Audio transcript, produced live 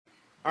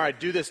All right,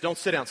 do this. Don't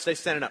sit down. Stay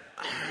standing up.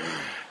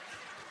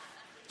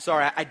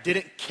 Sorry, I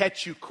didn't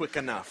catch you quick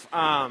enough.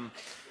 I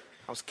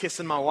was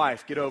kissing my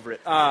wife. Get over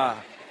it.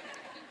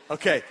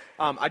 Okay,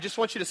 I just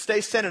want you to stay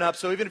standing up.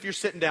 So even if you're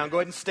sitting down, go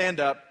ahead and stand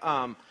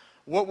up.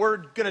 What we're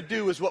going to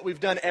do is what we've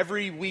done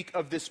every week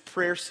of this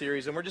prayer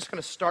series, and we're just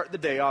going to start the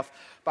day off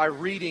by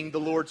reading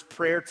the Lord's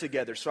Prayer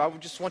together. So I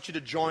would just want you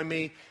to join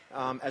me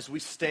as we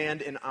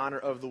stand in honor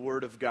of the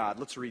Word of God.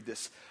 Let's read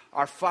this.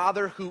 Our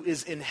Father who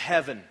is in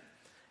heaven,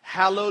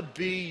 hallowed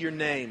be your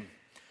name.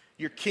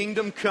 Your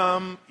kingdom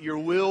come, your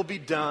will be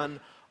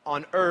done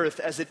on earth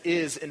as it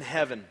is in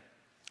heaven.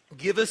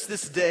 Give us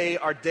this day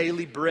our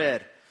daily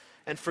bread,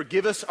 and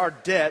forgive us our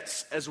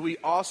debts as we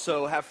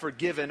also have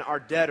forgiven our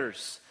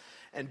debtors.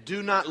 And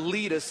do not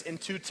lead us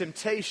into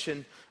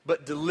temptation,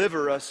 but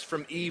deliver us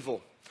from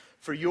evil.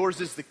 For yours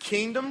is the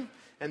kingdom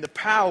and the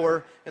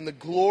power and the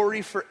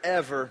glory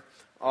forever.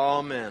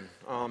 Amen.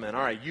 Amen.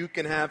 All right, you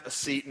can have a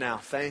seat now.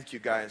 Thank you,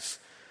 guys.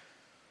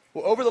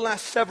 Well, over the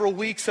last several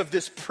weeks of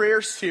this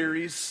prayer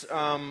series,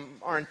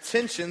 our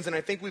intentions, and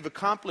I think we've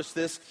accomplished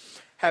this,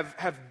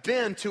 have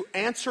been to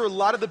answer a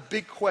lot of the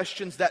big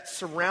questions that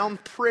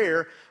surround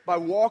prayer by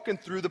walking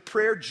through the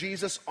prayer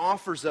Jesus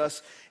offers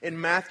us in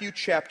Matthew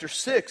chapter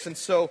 6. And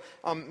so,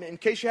 in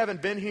case you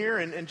haven't been here,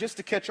 and just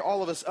to catch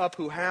all of us up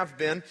who have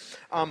been,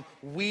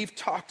 we've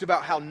talked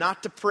about how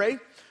not to pray.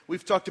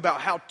 We've talked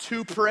about how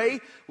to pray.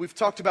 We've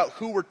talked about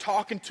who we're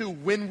talking to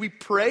when we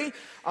pray.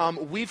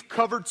 We've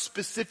covered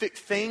specific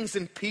things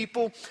and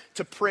people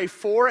to pray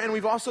for. And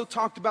we've also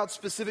talked about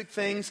specific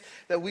things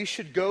that we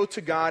should go to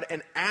God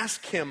and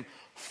ask Him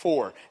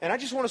for. And I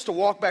just want us to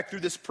walk back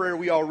through this prayer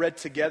we all read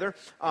together,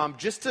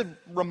 just to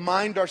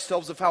remind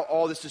ourselves of how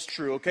all this is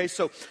true, okay?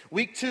 So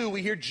week 2,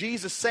 we hear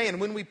Jesus saying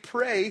when we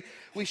pray,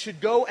 we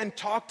should go and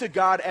talk to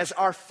God as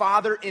our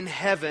Father in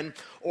heaven,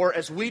 or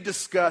as we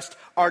discussed,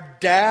 our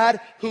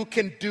Dad who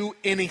can do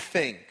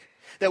anything.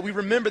 That we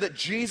remember that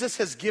Jesus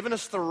has given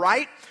us the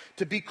right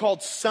to be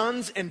called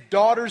sons and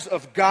daughters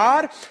of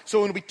God.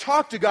 So when we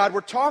talk to God,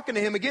 we're talking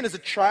to Him, again, as a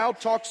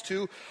child talks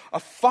to a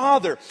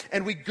father.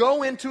 And we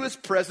go into His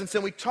presence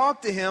and we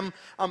talk to Him,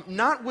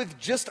 not with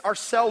just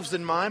ourselves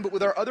in mind, but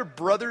with our other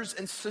brothers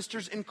and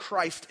sisters in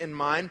Christ in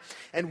mind.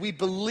 And we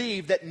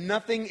believe that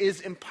nothing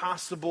is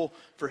impossible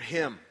for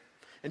Him.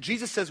 And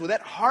Jesus says with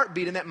that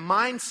heartbeat and that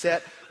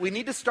mindset, we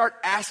need to start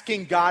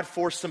asking God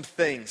for some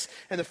things.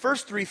 And the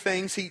first 3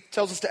 things He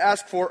tells us to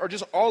ask for are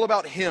just all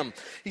about Him.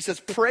 He says,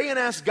 pray and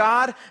ask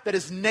God that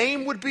His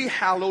name would be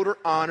hallowed or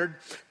honored.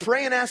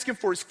 Pray and ask Him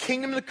for His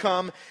kingdom to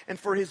come and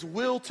for His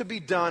will to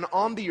be done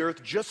on the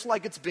earth just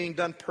like it's being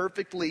done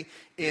perfectly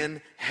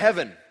in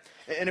heaven.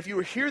 And if you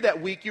were here that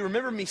week, you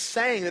remember me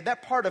saying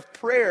that part of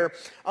prayer,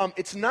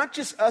 it's not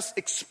just us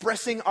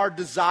expressing our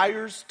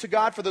desires to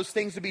God for those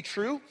things to be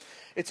true.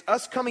 It's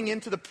us coming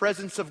into the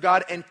presence of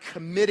God and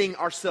committing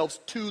ourselves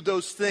to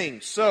those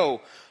things. So,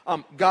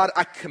 God,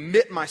 I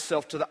commit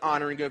myself to the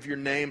honoring of your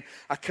name.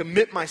 I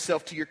commit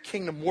myself to your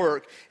kingdom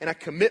work. And I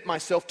commit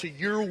myself to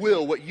your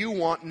will, what you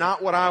want,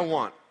 not what I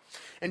want.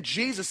 And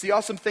Jesus, the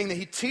awesome thing that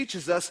He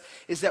teaches us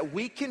is that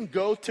we can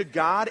go to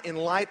God in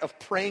light of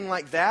praying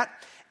like that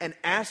and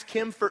ask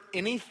Him for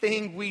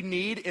anything we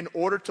need in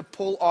order to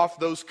pull off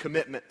those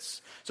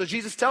commitments. So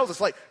Jesus tells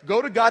us,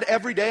 go to God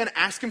every day and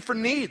ask Him for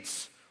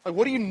needs.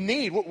 What do you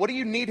need? What do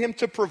you need Him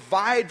to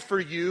provide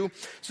for you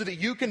so that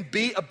you can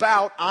be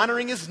about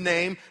honoring His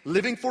name,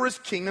 living for His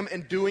kingdom,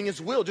 and doing His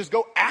will? Just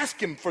go ask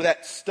Him for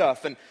that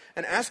stuff and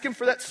ask Him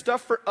for that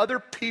stuff for other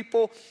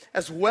people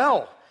as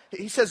well.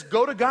 He says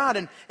go to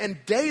God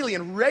and daily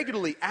and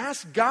regularly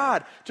ask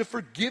God to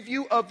forgive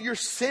you of your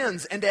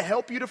sins and to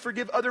help you to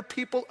forgive other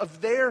people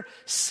of their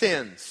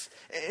sins.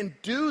 And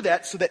do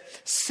that so that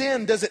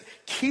sin doesn't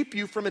keep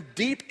you from a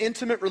deep,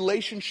 intimate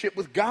relationship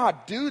with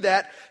God. Do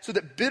that so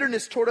that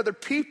bitterness toward other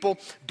people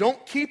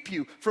don't keep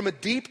you from a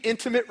deep,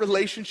 intimate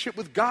relationship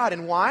with God.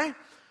 And why?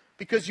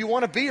 Because you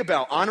want to be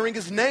about honoring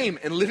His name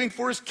and living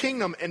for His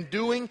kingdom and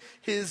doing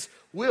His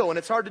will. And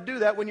it's hard to do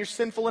that when you're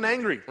sinful and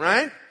angry,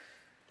 right?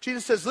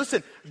 Jesus says,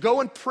 listen,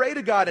 go and pray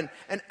to God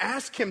and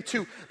ask Him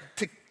to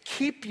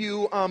keep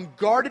you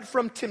guarded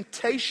from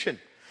temptation.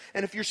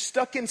 And if you're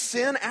stuck in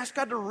sin, ask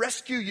God to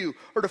rescue you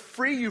or to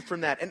free you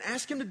from that. And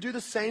ask Him to do the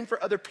same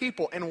for other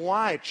people. And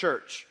why,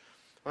 church?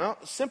 Well,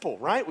 simple,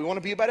 right? We want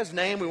to be about His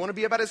name. We want to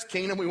be about His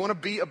kingdom. We want to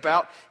be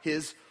about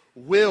His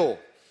will.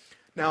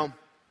 Now,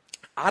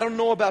 I don't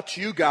know about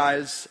you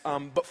guys,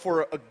 but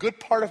for a good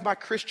part of my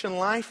Christian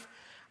life,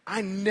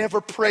 I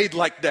never prayed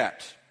like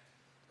that,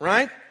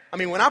 right? I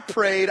mean, when I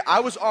prayed,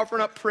 I was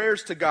offering up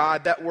prayers to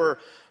God that were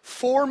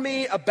for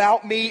me,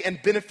 about me, and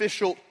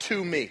beneficial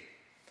to me.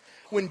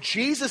 When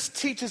Jesus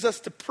teaches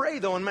us to pray,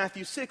 though, in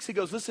Matthew 6, He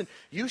goes, listen,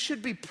 you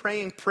should be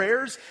praying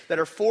prayers that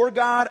are for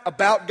God,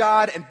 about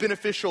God, and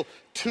beneficial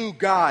to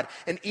God.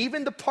 And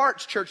even the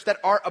parts, church, that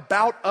are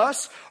about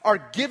us are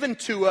given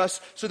to us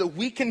so that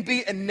we can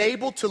be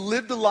enabled to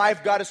live the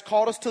life God has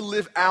called us to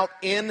live out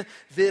in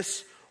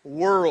this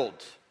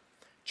world.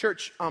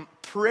 Church,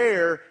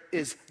 prayer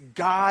is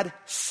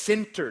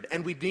God-centered,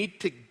 and we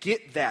need to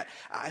get that.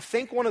 I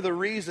think one of the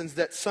reasons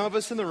that some of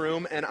us in the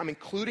room, and I'm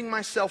including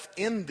myself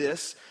in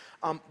this,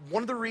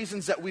 one of the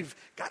reasons that we've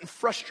gotten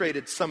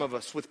frustrated, some of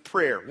us, with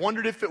prayer,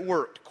 wondered if it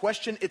worked,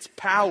 questioned its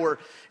power,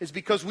 is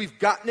because we've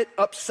gotten it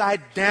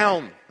upside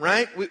down,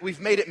 right? We've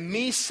made it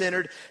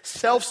me-centered,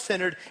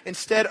 self-centered,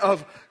 instead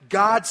of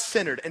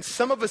God-centered. And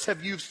some of us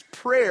have used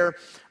prayer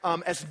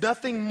as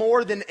nothing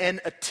more than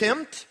an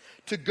attempt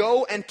to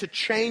go and to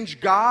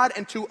change God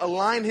and to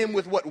align Him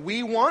with what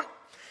we want,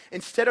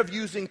 instead of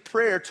using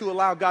prayer to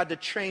allow God to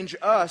change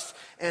us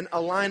and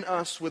align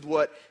us with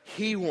what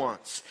He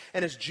wants.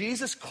 And as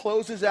Jesus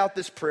closes out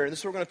this prayer, and this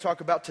is what we're going to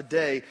talk about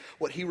today,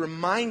 what He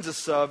reminds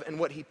us of and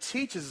what He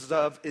teaches us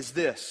of is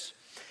this,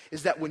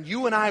 is that when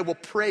you and I will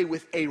pray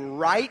with a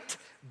right,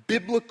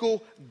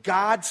 biblical,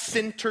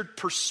 God-centered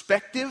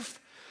perspective,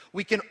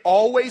 we can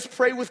always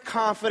pray with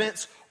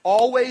confidence,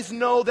 always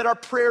know that our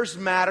prayers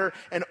matter,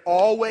 and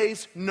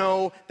always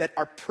know that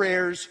our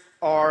prayers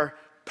are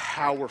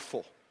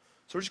powerful.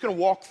 So we're just going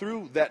to walk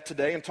through that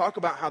today and talk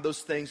about how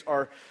those things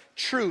are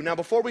true. Now,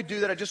 before we do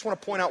that, I just want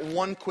to point out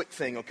one quick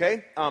thing,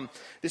 okay?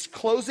 This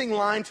closing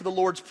line to the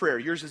Lord's Prayer,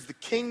 yours is the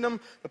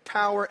kingdom, the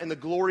power, and the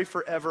glory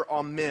forever,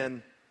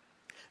 amen,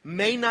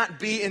 may not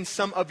be in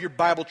some of your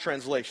Bible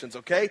translations,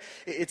 okay?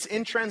 It's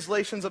in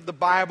translations of the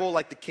Bible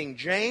like the King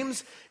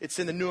James. It's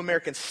in the New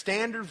American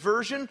Standard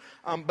Version,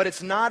 but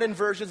it's not in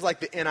versions like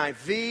the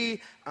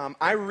NIV.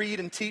 I read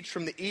and teach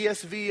from the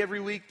ESV every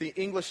week, the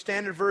English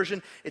Standard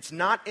Version. It's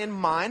not in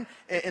mine,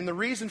 and the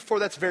reason for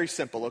that's very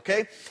simple,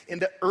 okay? In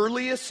the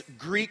earliest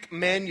Greek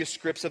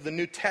manuscripts of the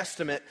New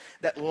Testament,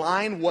 that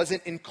line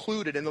wasn't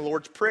included in the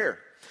Lord's Prayer.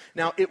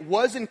 Now, it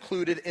was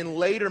included in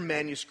later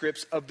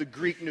manuscripts of the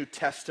Greek New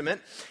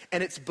Testament,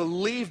 and it's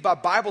believed by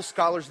Bible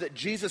scholars that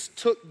Jesus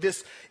took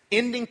this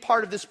ending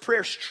part of this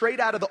prayer straight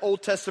out of the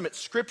Old Testament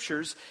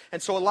scriptures,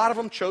 and so a lot of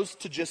them chose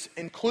to just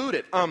include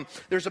it.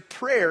 There's a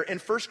prayer in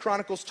 1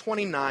 Chronicles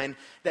 29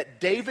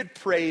 that David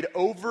prayed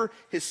over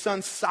his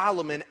son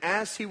Solomon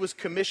as he was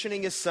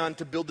commissioning his son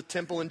to build the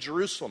temple in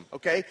Jerusalem,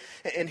 okay?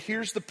 And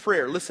here's the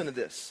prayer. Listen to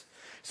this.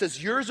 It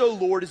says, "Yours, O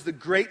Lord, is the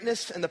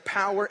greatness and the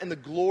power and the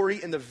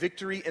glory and the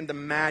victory and the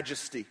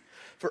majesty.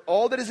 For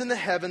all that is in the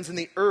heavens and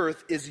the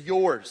earth is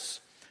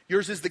yours.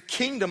 Yours is the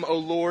kingdom, O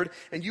Lord,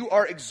 and you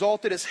are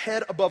exalted as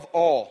head above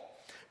all.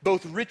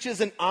 Both riches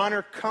and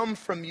honor come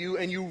from you,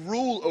 and you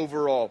rule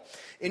over all.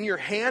 In your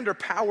hand are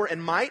power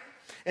and might,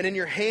 and in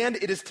your hand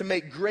it is to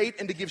make great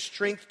and to give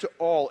strength to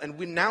all. And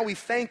now we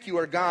thank you,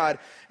 our God,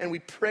 and we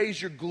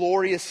praise your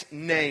glorious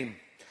name."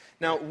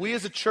 Now, we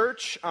as a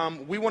church,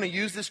 we want to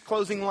use this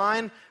closing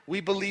line.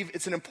 We believe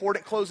it's an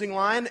important closing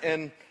line,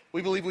 and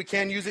we believe we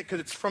can use it because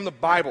it's from the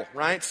Bible,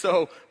 right?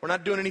 So we're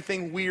not doing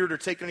anything weird or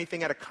taking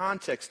anything out of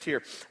context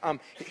here.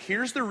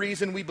 Here's the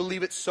reason we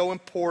believe it's so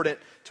important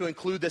to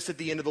include this at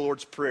the end of the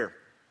Lord's Prayer.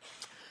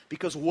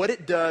 Because what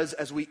it does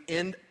as we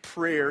end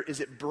prayer is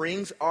it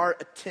brings our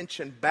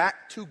attention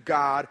back to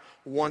God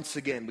once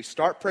again. We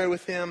start prayer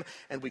with Him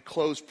and we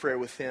close prayer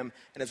with Him.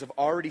 And as I've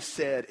already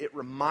said, it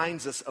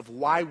reminds us of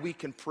why we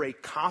can pray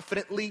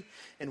confidently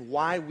and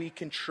why we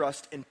can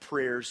trust in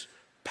prayer's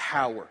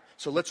power.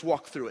 So let's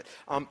walk through it.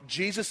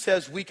 Jesus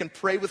says we can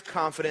pray with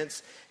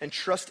confidence and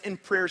trust in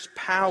prayer's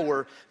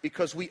power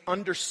because we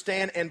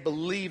understand and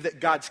believe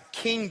that God's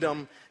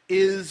kingdom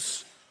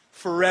is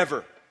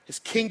forever. His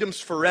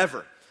kingdom's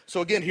forever. So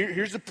again,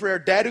 here's the prayer.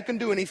 Dad who can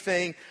do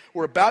anything,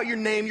 we're about your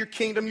name, your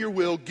kingdom, your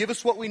will. Give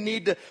us what we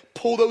need to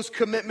pull those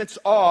commitments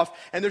off.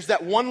 And there's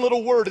that one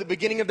little word at the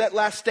beginning of that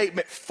last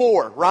statement,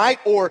 for, right?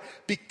 Or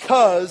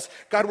because.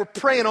 God, we're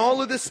praying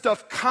all of this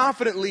stuff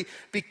confidently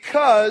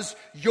because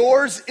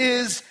yours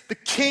is the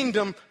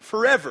kingdom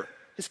forever.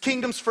 His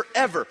kingdom's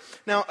forever.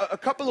 Now, a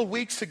couple of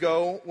weeks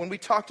ago, when we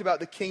talked about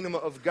the kingdom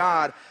of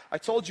God, I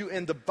told you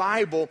in the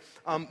Bible,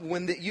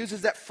 when it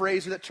uses that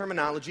phrase or that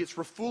terminology, it's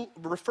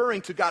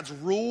referring to God's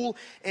rule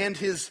and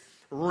His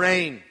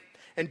reign.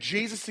 And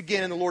Jesus,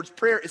 again, in the Lord's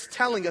Prayer, is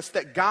telling us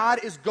that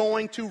God is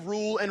going to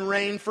rule and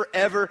reign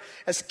forever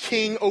as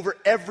king over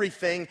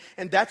everything.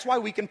 And that's why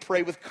we can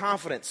pray with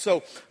confidence.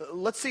 So,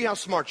 let's see how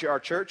smart you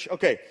are, church.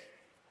 Okay,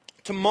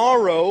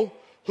 tomorrow,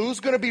 who's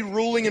going to be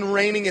ruling and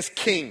reigning as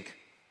king?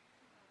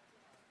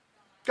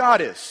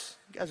 God is.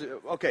 You guys are,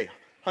 okay,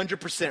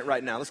 100%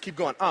 right now. Let's keep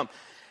going.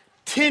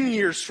 10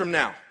 years from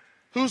now,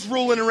 who's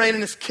ruling and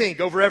reigning as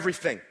king over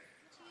everything?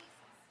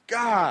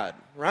 God,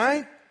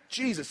 right?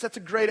 Jesus. That's a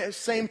great,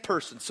 same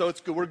person. So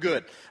it's good. We're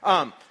good.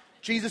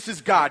 Jesus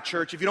is God,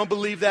 church. If you don't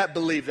believe that,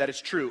 believe that.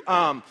 It's true.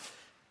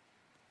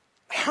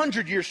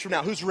 100 years from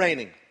now, who's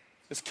reigning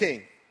as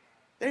king?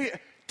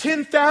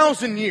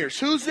 10,000 years.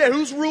 Who's there?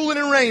 Who's ruling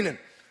and reigning?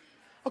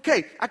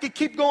 Okay, I could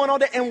keep going all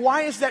day. And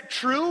why is that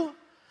true?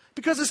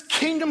 Because His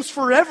kingdom's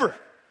forever.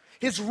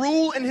 His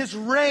rule and His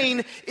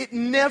reign, it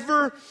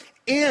never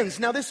ends.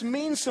 Now, this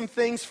means some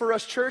things for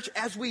us, church,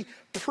 as we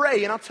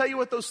pray. And I'll tell you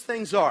what those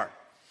things are.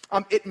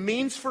 It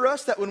means for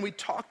us that when we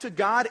talk to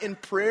God in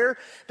prayer,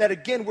 that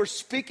again, we're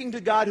speaking to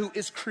God who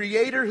is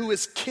creator, who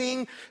is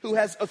king, who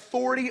has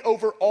authority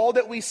over all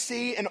that we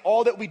see and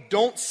all that we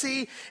don't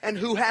see, and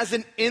who has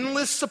an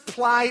endless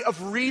supply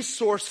of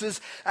resources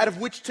out of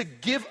which to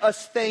give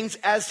us things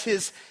as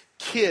his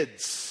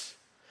kids.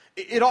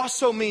 It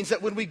also means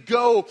that when we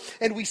go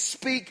and we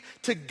speak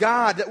to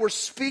God, that we're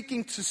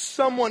speaking to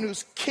someone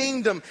whose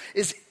kingdom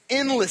is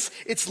endless,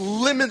 it's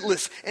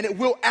limitless, and it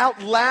will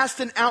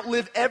outlast and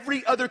outlive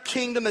every other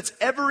kingdom that's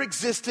ever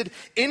existed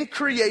in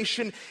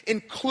creation,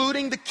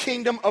 including the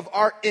kingdom of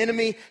our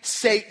enemy,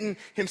 Satan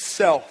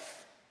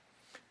himself.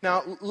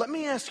 Now, let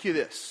me ask you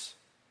this,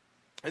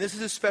 and this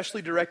is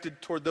especially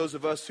directed toward those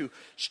of us who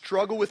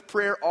struggle with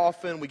prayer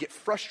often. We get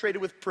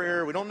frustrated with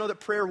prayer. We don't know that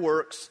prayer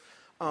works.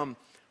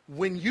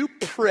 When you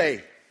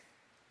pray,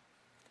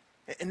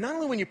 and not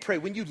only when you pray,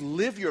 when you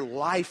live your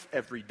life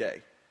every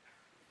day,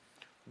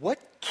 what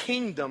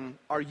kingdom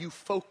are you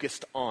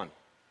focused on?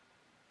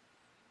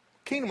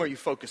 What kingdom are you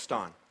focused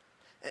on?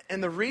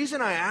 And the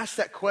reason I ask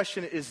that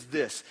question is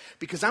this,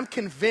 because I'm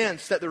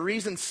convinced that the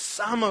reason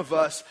some of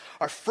us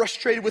are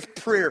frustrated with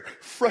prayer,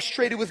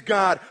 frustrated with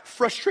God,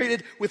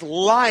 frustrated with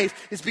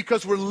life is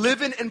because we're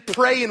living and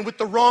praying with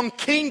the wrong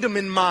kingdom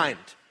in mind.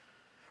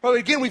 Oh,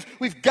 again,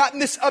 we've gotten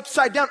this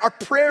upside down. Our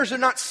prayers are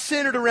not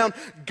centered around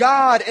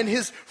God and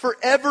his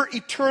forever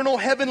eternal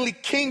heavenly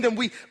kingdom.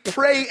 We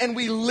pray and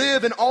we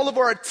live, and all of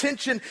our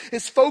attention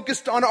is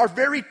focused on our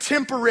very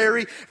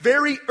temporary,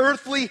 very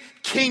earthly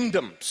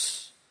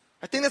kingdoms.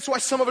 I think that's why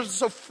some of us are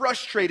so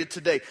frustrated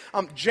today.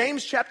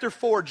 James chapter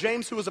 4,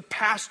 James, who was a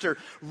pastor,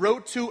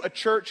 wrote to a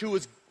church who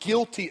was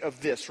guilty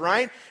of this,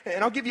 right?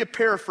 And I'll give you a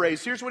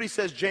paraphrase. Here's what he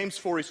says, James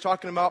 4. He's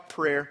talking about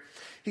prayer.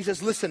 He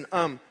says, listen,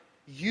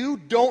 you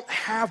don't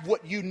have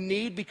what you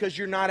need because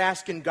you're not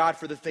asking God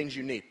for the things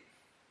you need.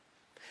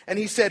 And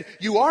he said,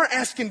 you are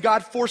asking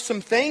God for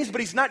some things,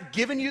 but he's not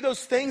giving you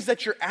those things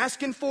that you're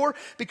asking for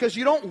because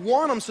you don't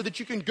want them so that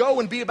you can go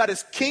and be about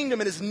his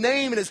kingdom and his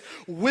name and his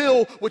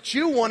will. What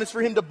you want is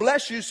for him to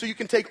bless you so you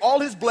can take all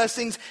his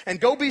blessings and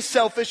go be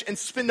selfish and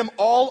spend them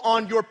all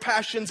on your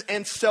passions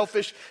and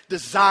selfish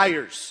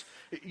desires.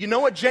 You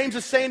know what James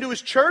is saying to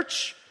his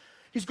church?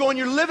 He's going,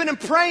 you're living and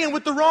praying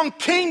with the wrong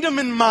kingdom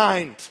in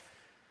mind.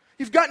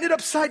 You've gotten it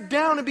upside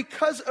down, and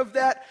because of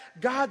that,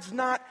 God's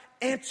not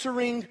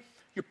answering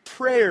your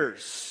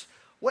prayers.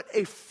 What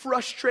a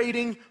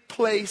frustrating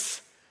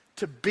place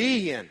to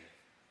be in.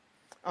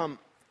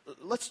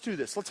 Let's do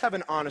this. Let's have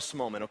an honest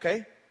moment,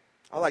 okay?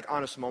 I like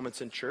honest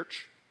moments in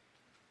church.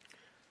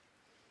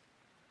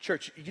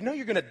 Church, you know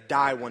you're going to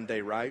die one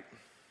day, right?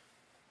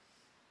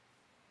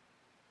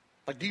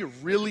 Like, do you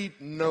really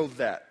know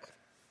that?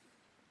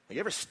 Like,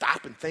 you ever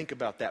stop and think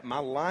about that? My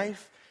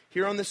life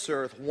here on this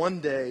earth one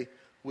day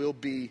will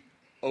be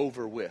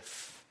over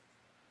with.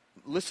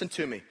 Listen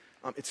to me.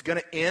 It's going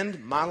to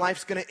end. My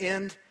life's going to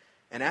end.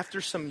 And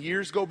after some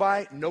years go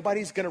by,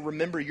 nobody's going to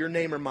remember your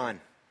name or mine.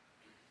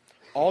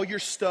 All your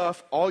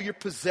stuff, all your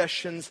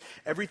possessions,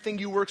 everything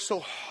you worked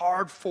so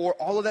hard for,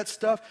 all of that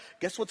stuff,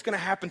 guess what's going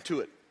to happen to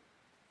it?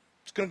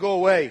 It's going to go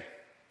away.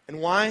 And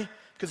why?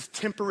 Because it's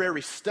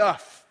temporary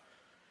stuff.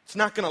 It's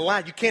not going to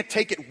last. You can't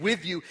take it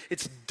with you.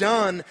 It's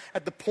done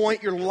at the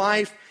point your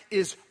life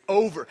is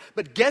over.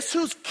 But guess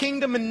whose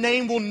kingdom and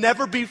name will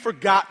never be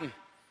forgotten?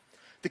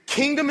 The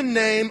kingdom and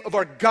name of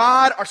our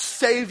God, our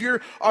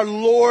Savior, our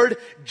Lord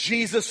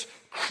Jesus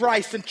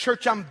Christ. And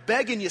church, I'm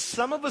begging you,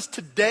 some of us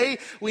today,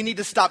 we need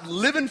to stop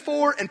living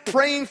for and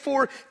praying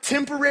for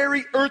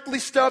temporary earthly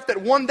stuff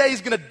that one day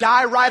is going to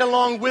die right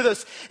along with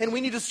us. And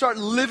we need to start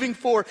living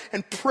for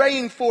and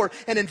praying for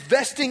and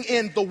investing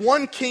in the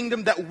one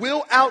kingdom that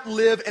will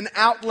outlive and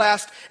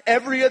outlast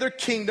every other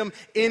kingdom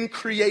in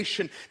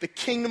creation. The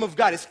kingdom of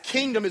God. His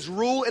kingdom, his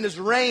rule, and his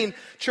reign,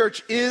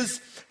 church, is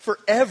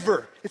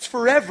forever. It's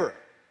forever.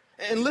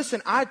 And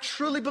listen, I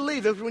truly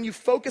believe that when you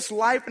focus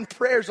life and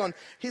prayers on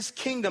his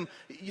kingdom,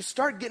 you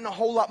start getting a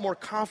whole lot more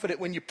confident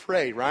when you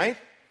pray, right?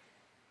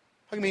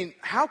 I mean,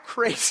 how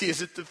crazy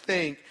is it to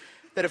think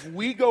that if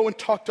we go and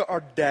talk to our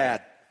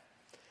dad,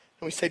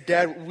 and we say,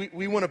 Dad,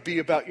 we want to be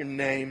about your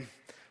name.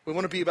 We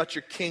want to be about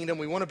your kingdom.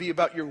 We want to be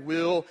about your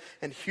will.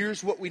 And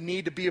here's what we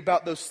need to be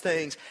about those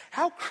things.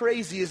 How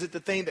crazy is it to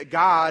think that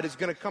God is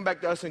going to come back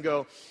to us and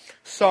go,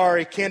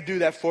 sorry, can't do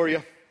that for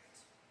you.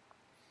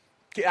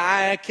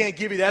 I can't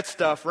give you that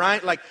stuff,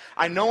 right? Like,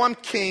 I know I'm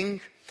king.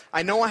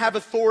 I know I have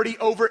authority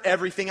over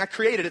everything. I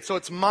created it, so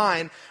it's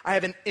mine. I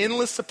have an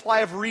endless supply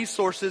of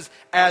resources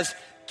as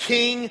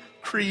king,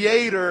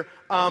 creator,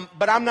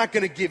 but I'm not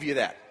going to give you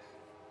that.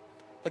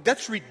 Like,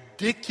 that's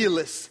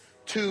ridiculous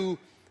to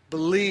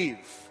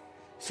believe.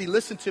 See,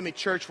 listen to me,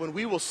 church. When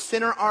we will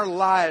center our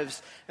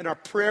lives and our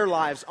prayer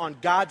lives on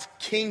God's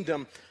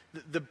kingdom,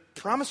 the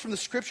promise from the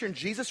scripture, and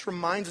Jesus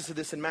reminds us of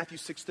this in Matthew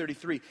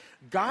 6:33,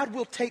 God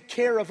will take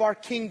care of our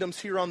kingdoms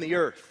here on the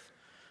earth.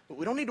 But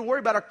we don't need to worry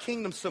about our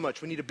kingdom so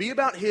much. We need to be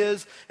about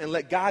his and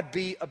let God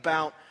be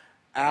about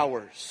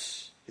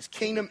ours. His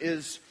kingdom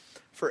is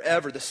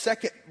forever. The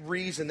second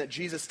reason that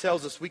Jesus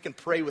tells us we can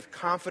pray with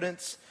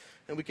confidence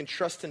and we can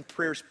trust in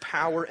prayer's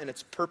power and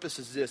its purpose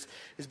is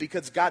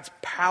because God's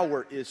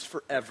power is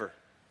forever.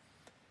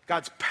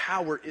 God's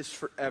power is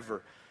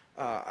forever.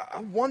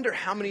 I wonder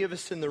how many of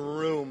us in the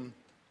room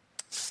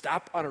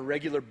stop on a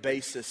regular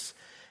basis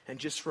and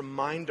just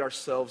remind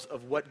ourselves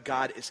of what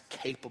God is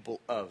capable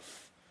of.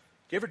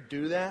 Do you ever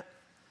do that?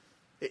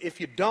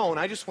 If you don't,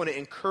 I just want to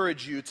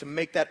encourage you to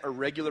make that a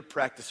regular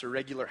practice, a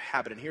regular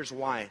habit. And here's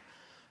why.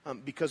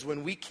 Because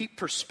when we keep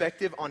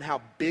perspective on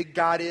how big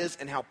God is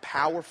and how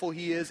powerful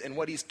He is and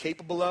what He's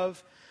capable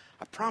of,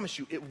 I promise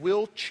you, it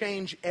will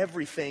change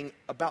everything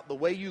about the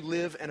way you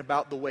live and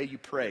about the way you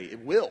pray.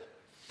 It will.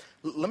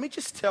 Let me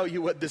just tell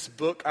you what this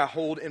book I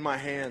hold in my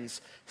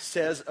hands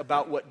says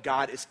about what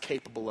God is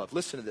capable of.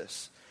 Listen to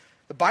this.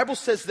 The Bible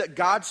says that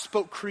God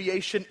spoke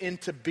creation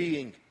into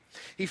being.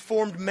 He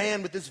formed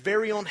man with His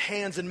very own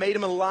hands and made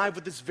him alive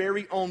with His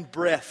very own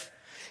breath.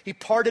 He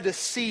parted a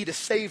sea to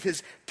save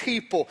His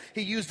people.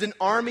 He used an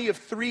army of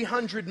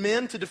 300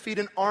 men to defeat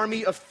an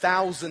army of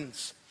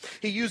thousands.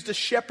 He used a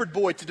shepherd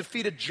boy to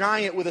defeat a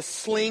giant with a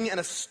sling and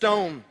a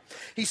stone.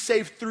 He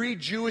saved 3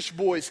 Jewish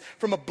boys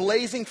from a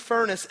blazing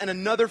furnace and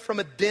another from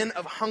a den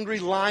of hungry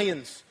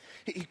lions.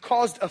 He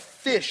caused a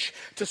fish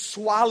to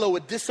swallow a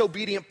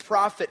disobedient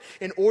prophet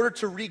in order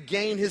to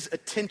regain his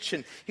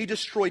attention. He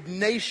destroyed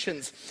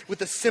nations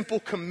with a simple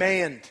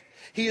command.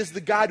 He is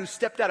the God who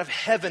stepped out of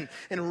heaven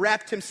and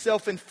wrapped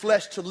Himself in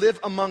flesh to live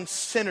among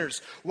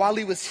sinners. While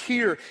He was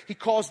here, He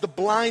caused the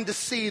blind to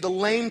see, the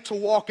lame to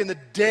walk, and the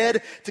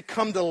dead to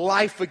come to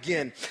life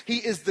again. He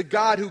is the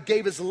God who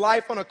gave His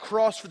life on a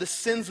cross for the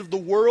sins of the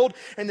world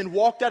and then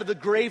walked out of the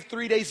grave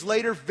 3 days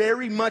later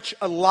very much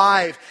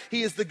alive.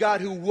 He is the God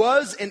who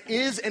was and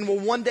is and will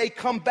one day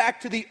come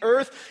back to the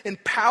earth in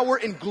power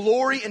and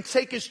glory and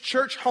take His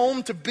church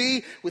home to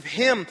be with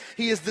Him.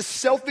 He is the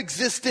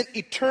self-existent,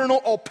 eternal,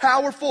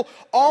 all-powerful,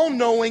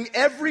 all-knowing,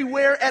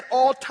 everywhere at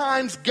all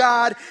times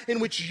God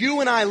in which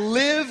you and I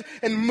live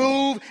and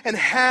move and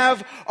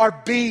have our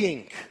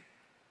being.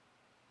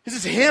 This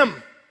is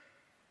Him.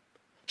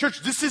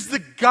 Church, this is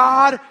the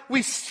God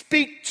we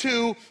speak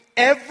to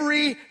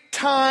every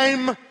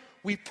time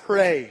we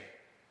pray.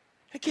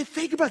 I can't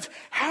think about it.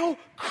 How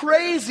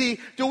crazy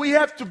do we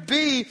have to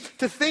be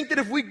to think that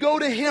if we go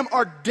to Him,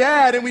 our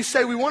dad, and we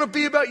say, we want to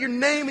be about your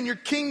name and your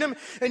kingdom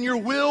and your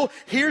will,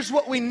 here's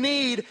what we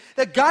need,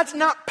 that God's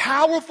not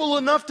powerful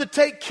enough to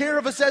take care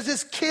of us as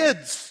His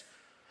kids.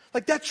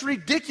 Like, that's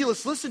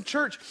ridiculous. Listen,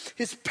 church,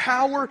 His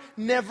power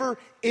never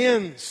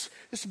ends.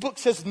 This book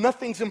says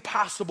nothing's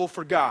impossible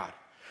for God.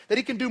 That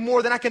He can do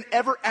more than I can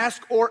ever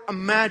ask or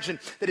imagine.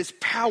 That His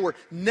power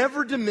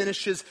never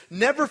diminishes,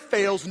 never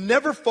fails,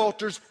 never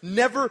falters,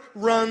 never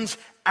runs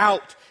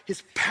out.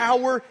 His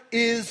power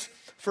is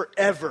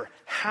forever.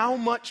 How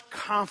much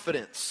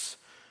confidence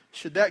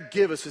should that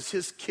give us as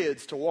His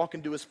kids to walk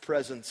into His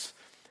presence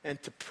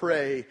and to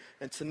pray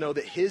and to know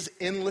that His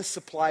endless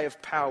supply of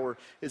power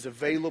is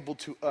available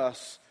to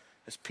us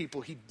as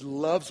people He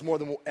loves more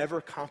than we'll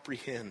ever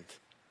comprehend.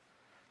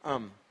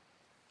 There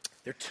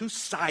are 2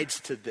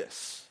 sides to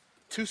this.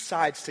 2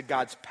 sides to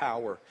God's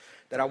power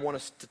that I want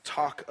us to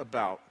talk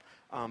about.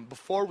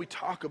 Before we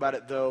talk about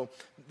it, though,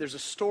 there's a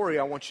story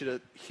I want you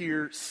to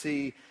hear,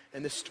 see,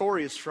 and this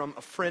story is from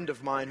a friend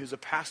of mine who's a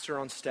pastor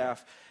on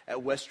staff at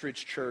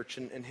Westridge Church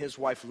and his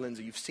wife,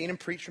 Lindsay. You've seen him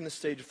preach from the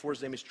stage before.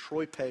 His name is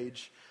Troy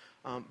Page.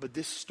 But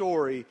this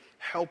story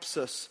helps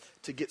us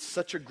to get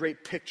such a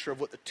great picture of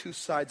what the 2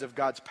 sides of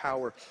God's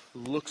power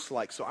looks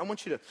like. So I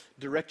want you to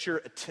direct your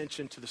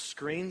attention to the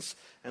screens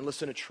and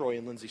listen to Troy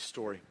and Lindsay's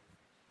story.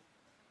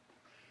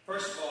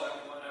 First of all,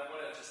 everyone, I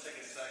want to just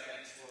take a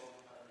second. Well,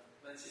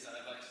 Lindsay and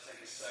I'd like to take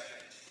a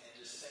second and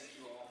just thank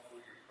you all for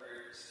your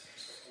prayers and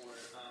your support.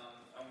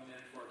 I went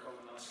in for a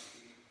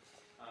colonoscopy.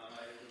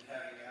 I've been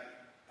having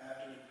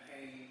abdomen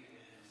pain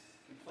and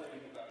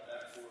complaining about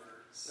that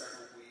for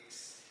several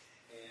weeks.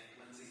 And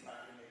Lindsay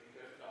finally made me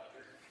go to the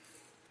doctor.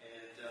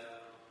 And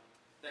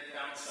they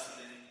found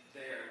something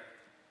there.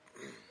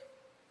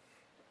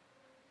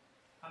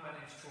 Hi, my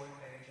name is Troy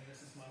Page, and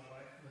this is my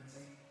wife,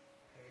 Lindsay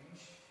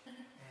Page.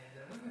 And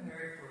we've been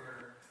married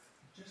for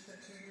just 2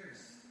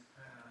 years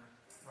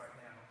right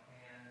now,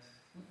 and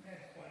we've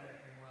had quite a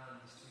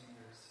run these 2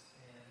 years.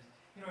 And,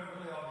 you know, it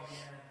really all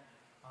began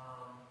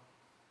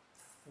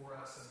for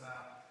us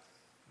about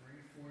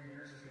 3-4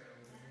 years ago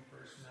when we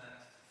first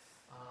met.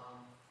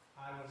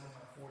 I was in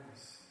my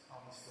 40s.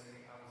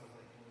 Obviously, I was a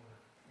late bloomer.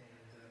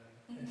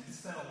 And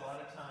spent a lot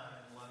of time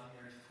and a lot of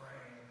years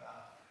praying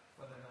about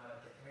whether or not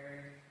I'd get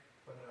married,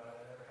 whether or not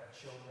I'd ever have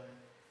children.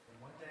 And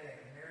one day at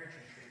a marriage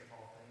retreat of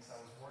all things, I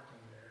was working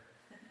there.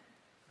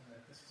 I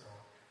met this girl.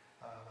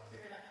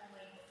 You're the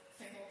only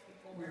single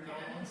people. We were the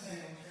only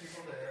single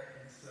people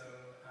there, and so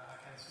I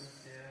kind of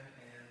swooped in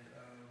and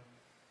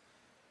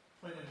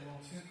played it a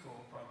little too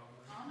cool, probably.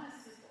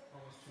 Almost too cool.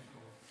 Almost too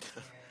cool.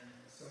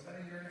 And so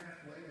about a year and a half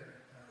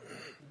later,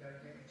 we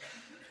got engaged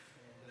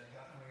and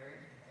got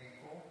married in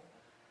April.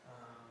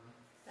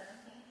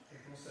 17th.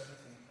 April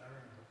 17th, I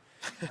remember.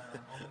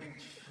 On the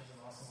beach. It was an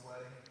awesome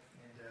wedding,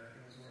 and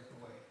it was worth the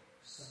wait.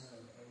 Summer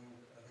of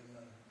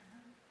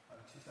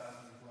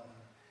 2011.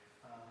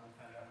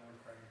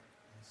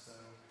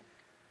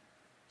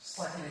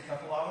 like in a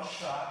couple, I was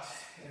shocked.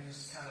 It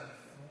was kind of,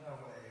 no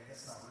way,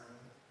 that's not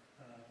real.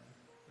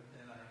 But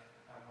then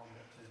I warmed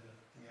up to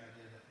the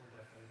idea that we're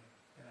definitely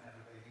going to have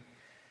a baby.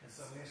 And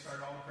so we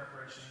started all the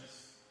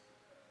preparations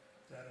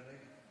to have a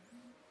baby.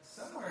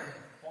 Somewhere in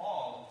the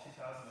fall of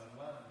 2011,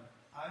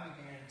 I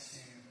began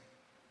to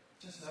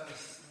just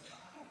notice,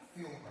 I don't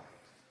feel right.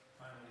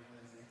 Finally,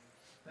 Lindsay.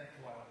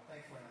 Thankfully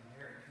I'm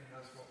married. Who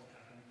knows what will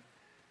happen.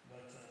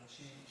 But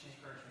she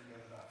encouraged me to go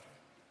to the doctor.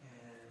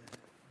 And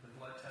the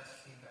blood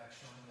test came back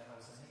showing that I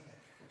was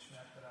anemic, which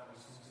meant that I was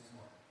losing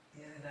blood.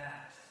 In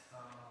that,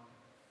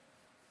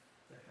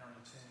 they found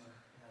a tumor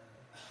in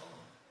my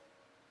colon.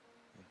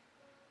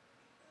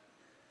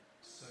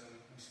 So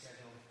we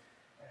scheduled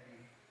a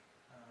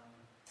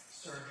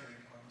surgery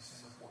on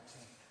December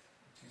 14th,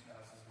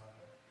 2011.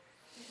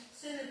 It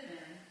should have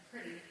been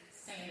pretty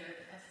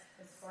standard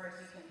as far as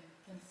you can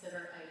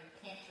consider a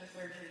cancer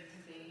surgery to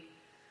be,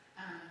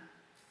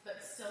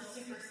 but still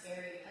super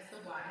scary as the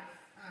wife,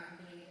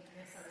 being, I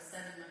guess I was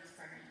 7 months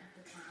pregnant at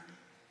the time.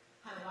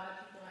 Had a lot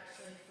of people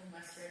actually from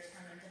Westridge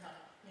come in to help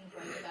me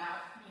break it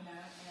out, and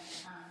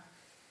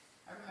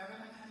I remember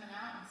them coming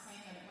out and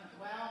saying that it went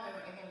well, they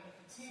were able to get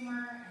the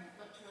tumor, and it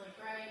looked really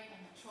great, and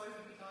that Troy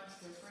would be going to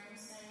his room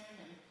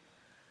soon, and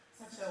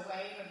such a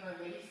wave of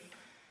relief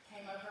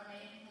came over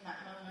me in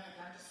that moment.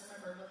 And I just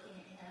remember looking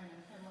at him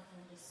and him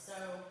looking just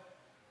so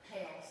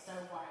pale, so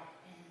white,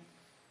 and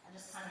I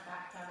just kind of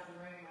backed out of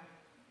the room.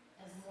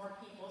 As more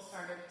people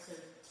started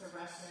to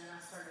rush in, I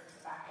started to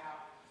back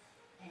out,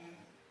 and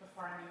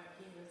before I knew it,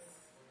 he was...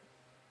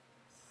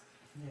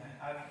 Yeah,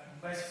 I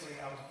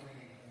was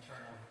bleeding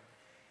internally,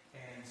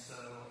 and so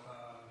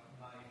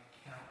my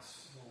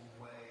counts were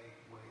way,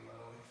 way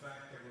low. In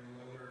fact, they were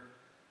lower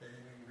than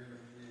we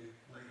really knew.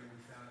 Later, we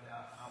found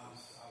out I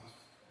was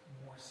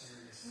more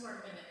serious. You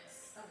were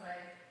minutes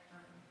away.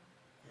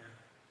 Yeah.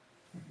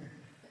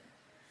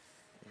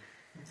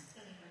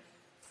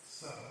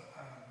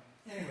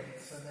 Anyway,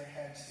 so they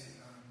had to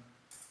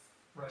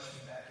rush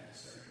me back into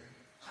surgery.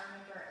 I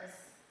remember as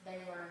they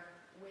were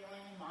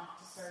wheeling him off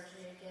to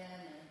surgery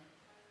again, and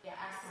I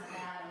asked my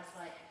dad, I was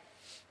like,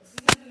 is he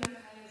going to be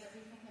okay? Is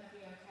everything going to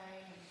be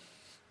okay? And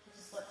he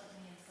just looked at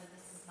me and said,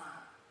 this is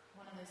not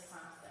one of those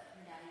times that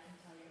your daddy can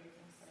tell you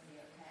everything's going to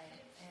be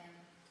okay. And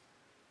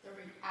the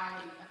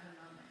reality of the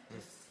moment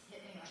just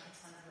hit me like a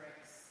ton of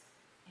bricks.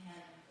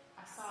 And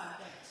I saw a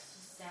bench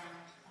just down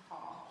the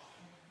hall,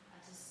 and I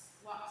just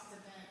walked to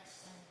the bench,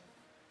 and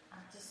I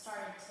just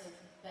started to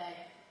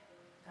beg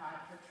God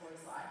for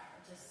Troy's life.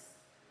 I just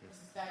was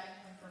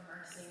begging him for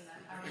mercy.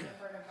 And I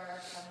remembered a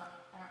verse, I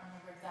don't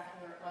remember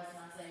exactly where it was in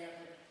Isaiah,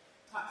 but it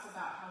talks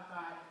about how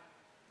God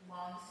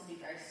longs to be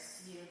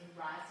gracious to you and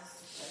rises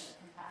to show you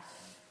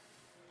compassion.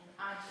 And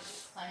I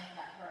just claimed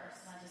that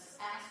verse, and I just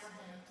asked for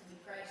him to be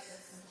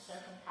gracious and to show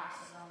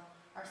compassion on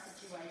our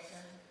situation,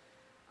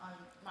 on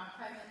my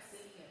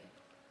pregnancy, and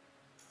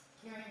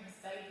carrying this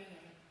baby,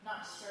 and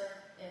not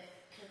sure if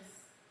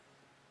his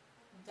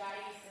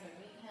daddy is going to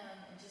meet him,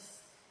 and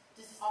just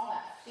all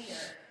that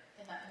fear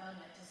in that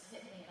moment just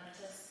hit me, and I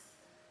just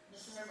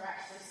remember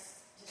actually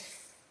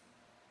just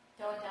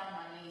going down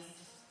on my knees and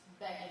just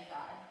begging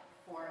God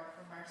for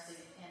mercy.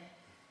 And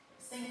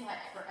it seemed like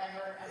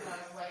forever as I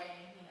was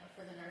waiting,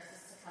 for the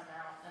nurses to come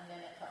out, and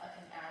then it felt like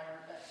an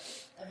hour, but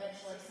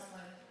eventually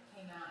someone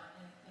came out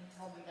and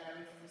told me that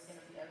everything was going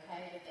to be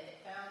okay, that they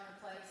had found the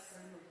place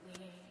where we were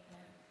bleeding,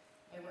 and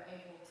they were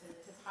able to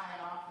tie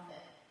it off, and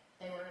that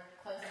they were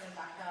closing them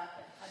back up,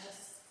 and I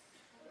just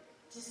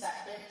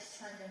that bench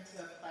turned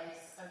into a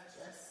place of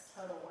just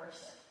total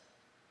worship.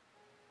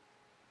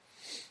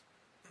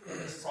 In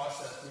this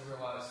process, we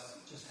realized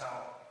just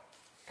how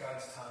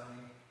God's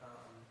timing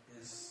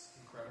is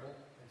incredible.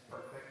 It's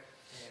perfect.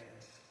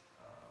 And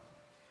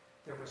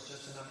there was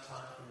just enough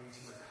time for me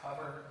to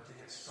recover, to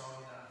get strong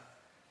enough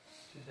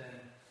to then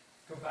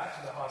go back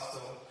to the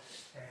hospital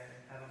and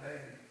have a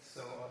baby.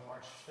 So on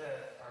March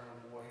 5th, our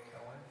little boy,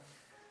 Cohen,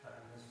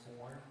 was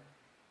born.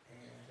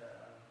 And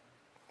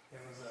it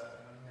was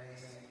an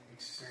amazing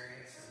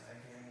experience. And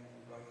again,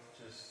 we're both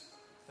just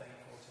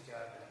thankful to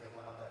God that He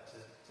allowed that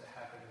to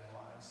happen in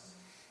our lives.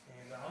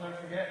 And I'll never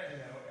forget,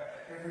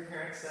 every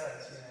parent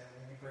says,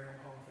 when you bring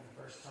them home for the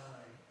first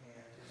time,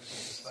 and it was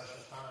just a special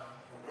time.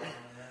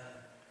 And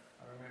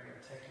I remember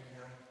taking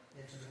him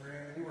into the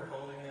room. We were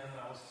holding him,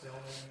 and I was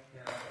filming,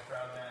 like a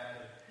proud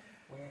dad. And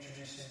we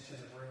introduced him to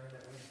the room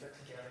that we put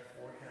together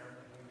for him,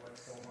 and we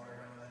worked so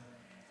hard on.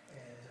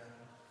 And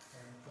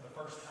for the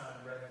first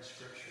time, read the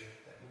scripture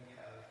that we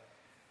have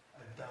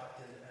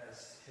adopted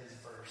as his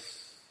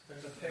verse.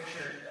 There's a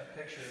picture.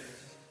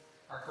 It's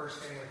our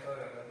first family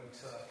photo that we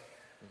took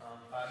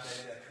 5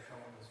 days after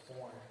Cohen was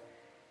born,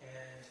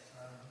 and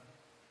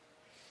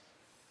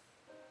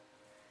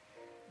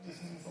this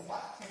means a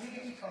lot to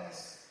me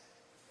because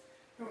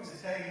it was a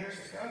day years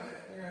ago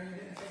that you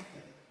didn't think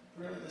that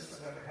really this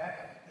would ever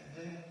happen, and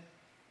then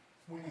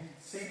when you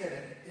see that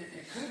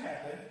it could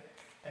happen,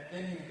 and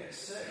then you get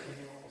sick and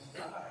you almost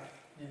die,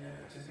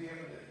 to be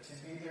able to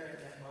be there in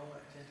that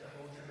moment and to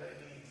hold your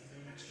baby, and to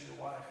be next to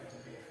your wife, and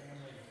to be a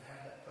family, and to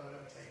have that photo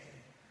taken,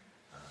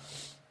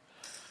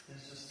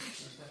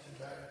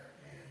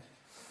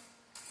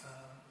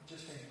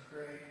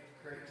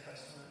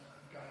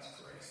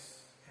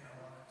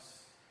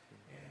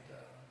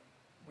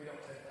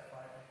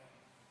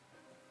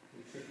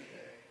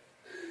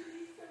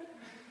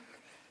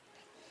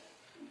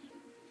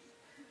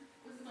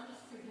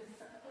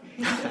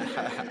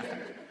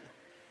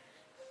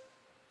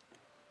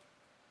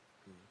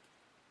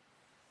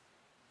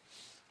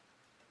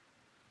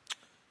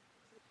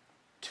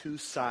 two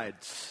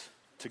sides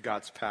to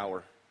God's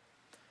power.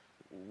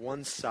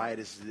 One side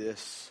is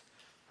this.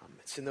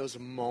 It's in those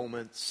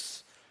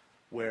moments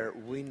where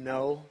we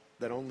know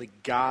that only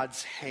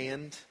God's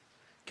hand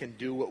can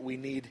do what we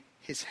need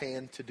his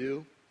hand to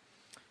do.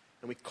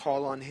 And we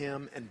call on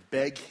him and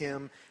beg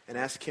him and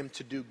ask him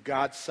to do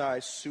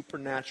God-sized,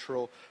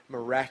 supernatural,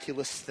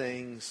 miraculous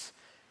things.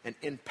 And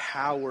in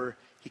power,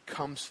 he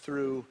comes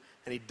through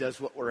and he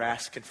does what we're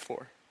asking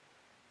for.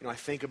 You know, I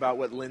think about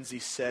what Lindsay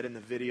said in the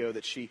video,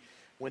 that she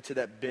went to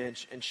that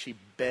bench and she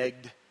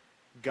begged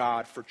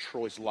God for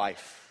Troy's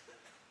life.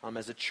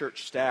 As a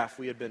church staff,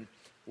 we had been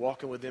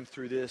walking with them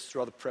through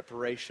all the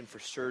preparation for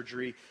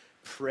surgery,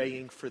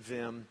 praying for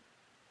them.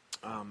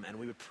 And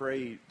we would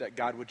pray that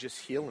God would just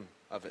heal him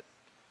of it.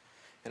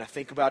 And I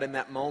think about in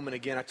that moment,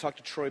 again, I talked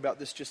to Troy about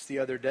this just the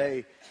other day.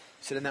 He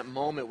said in that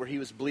moment where he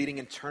was bleeding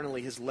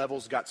internally, his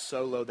levels got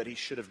so low that he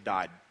should have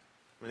died.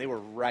 I mean, they were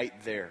right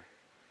there.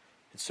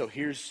 And so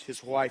here's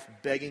his wife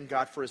begging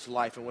God for his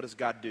life. And what does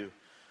God do?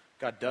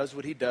 God does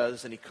what he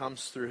does, and he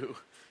comes through,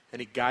 and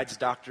he guides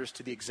doctors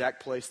to the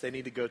exact place they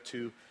need to go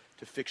to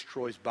fix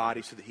Troy's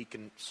body so that he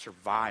can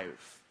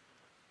survive.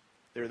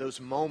 There are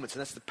those moments, and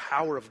that's the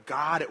power of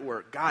God at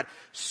work. God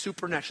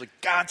supernaturally,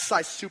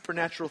 God-sized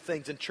supernatural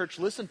things. And church,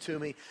 listen to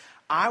me.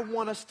 I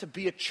want us to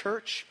be a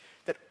church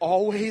that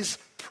always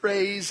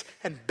prays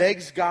and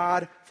begs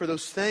God for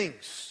those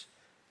things.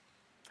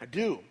 I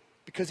do,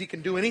 because he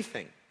can do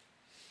anything.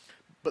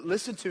 But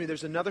listen to me,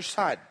 there's another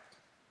side.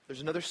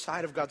 There's another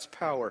side of God's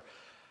power.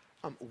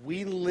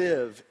 We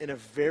live in a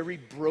very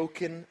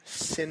broken,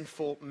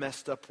 sinful,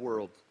 messed up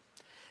world.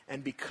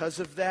 And because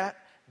of that,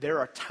 there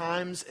are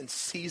times and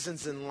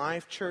seasons in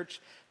life,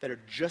 church, that are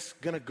just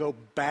going to go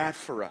bad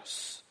for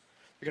us.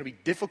 They're going to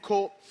be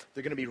difficult.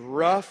 They're going to be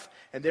rough.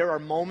 And there are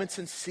moments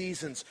and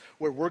seasons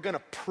where we're going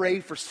to pray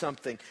for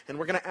something. And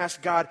we're going to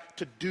ask God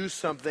to do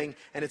something.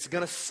 And it's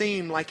going to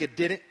seem like it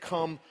didn't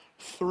come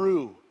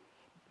through.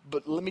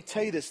 But let me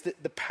tell you this,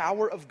 the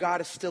power of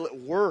God is still at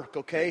work,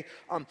 okay?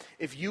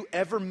 If you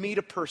ever meet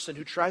a person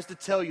who tries to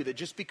tell you that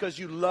just because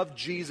you love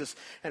Jesus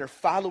and are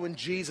following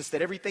Jesus,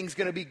 that everything's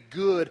going to be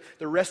good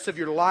the rest of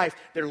your life,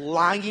 they're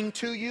lying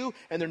to you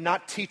and they're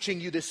not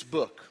teaching you this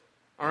book,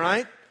 all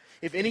right?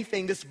 If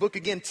anything, this book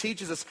again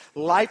teaches us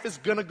life is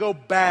going to go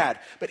bad.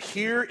 But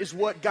here is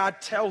what God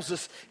tells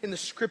us in the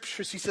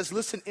scriptures. He says,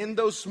 listen, in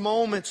those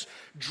moments,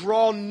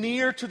 draw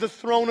near to the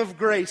throne of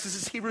grace. This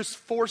is Hebrews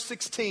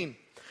 4:16.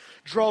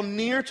 Draw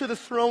near to the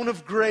throne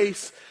of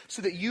grace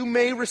so that you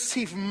may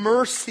receive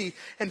mercy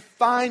and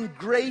find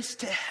grace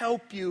to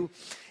help you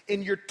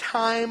in your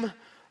time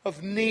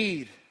of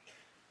need.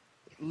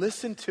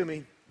 Listen to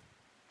me.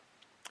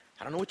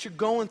 I don't know what you're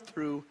going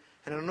through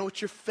and I don't know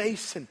what you're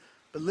facing,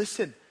 but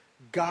listen,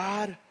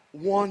 God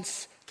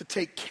wants to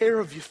take care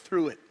of you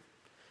through it.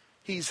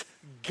 He's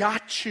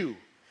got you.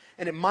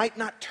 And it might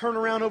not turn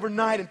around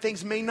overnight and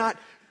things may not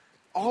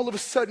all of a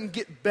sudden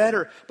get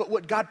better. But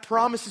what God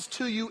promises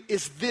to you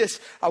is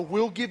this: I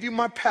will give you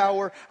my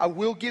power. I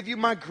will give you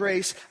my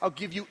grace. I'll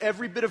give you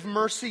every bit of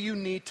mercy you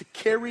need to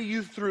carry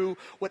you through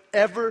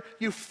whatever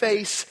you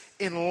face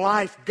in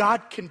life.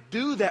 God can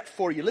do that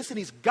for you. Listen,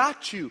 He's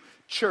got you,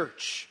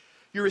 church.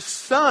 You're His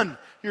son.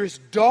 You're His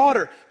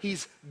daughter.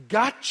 He's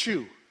got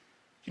you.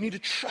 You need to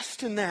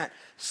trust in that.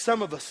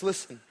 Some of us,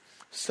 listen,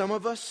 some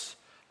of us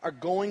are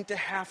going to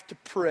have to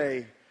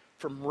pray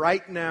from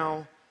right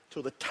now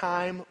till the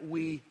time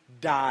we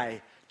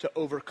die to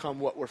overcome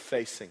what we're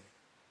facing.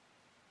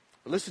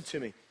 But listen to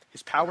me.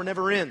 His power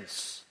never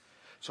ends.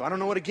 So I don't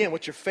know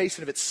what you're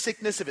facing. If it's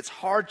sickness, if it's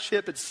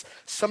hardship, it's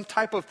some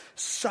type of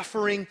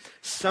suffering.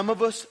 Some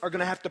of us are going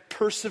to have to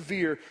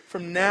persevere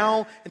from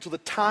now until the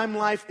time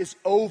life is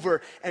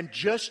over and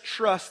just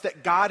trust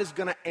that God is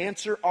going to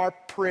answer our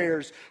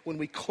prayers when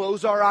we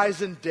close our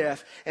eyes in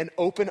death and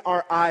open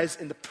our eyes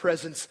in the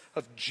presence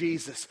of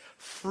Jesus.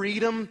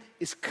 Freedom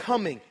is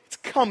coming. It's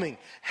coming.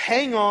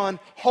 Hang on,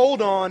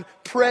 hold on,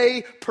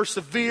 pray,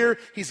 persevere.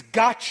 He's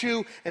got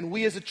you, and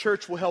we as a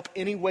church will help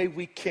any way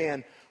we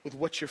can with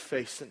what you're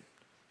facing.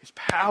 His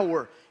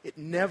power, it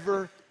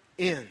never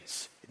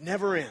ends. It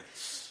never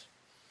ends.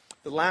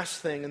 The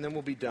last thing, and then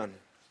we'll be done.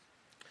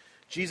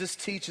 Jesus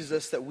teaches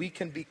us that we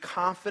can be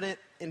confident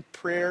in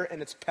prayer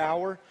and its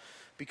power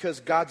because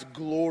God's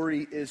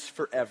glory is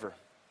forever.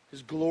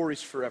 His glory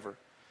is forever.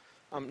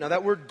 Now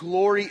that word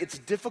glory, it's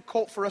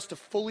difficult for us to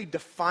fully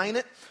define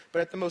it,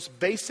 but at the most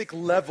basic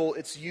level,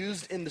 it's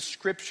used in the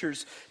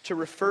scriptures to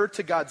refer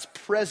to God's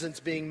presence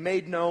being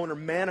made known or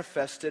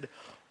manifested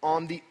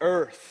on the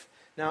earth.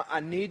 Now, I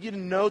need you to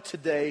know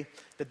today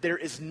that there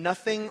is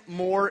nothing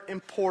more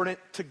important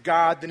to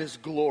God than His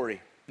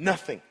glory.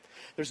 Nothing.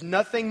 There's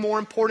nothing more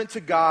important to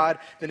God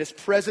than His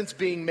presence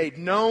being made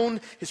known,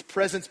 His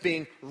presence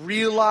being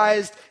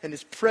realized, and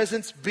His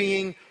presence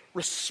being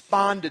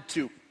responded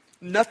to.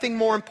 Nothing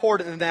more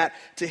important than that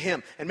to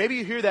him. And maybe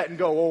you hear that and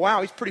go, well,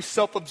 wow, he's pretty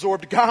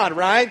self-absorbed God,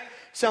 right?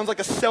 Sounds like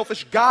a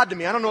selfish God to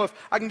me. I don't know if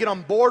I can get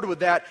on board with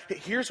that.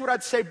 Here's what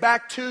I'd say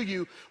back to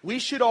you. We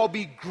should all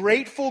be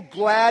grateful,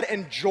 glad,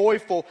 and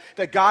joyful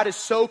that God is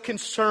so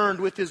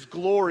concerned with his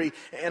glory.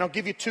 And I'll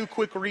give you 2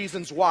 quick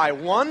reasons why.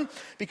 One,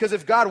 because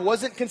if God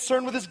wasn't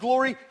concerned with his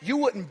glory, you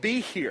wouldn't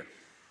be here.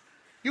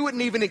 You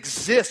wouldn't even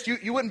exist.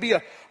 You wouldn't be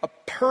a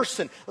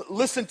person.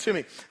 Listen to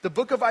me. The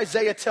book of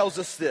Isaiah tells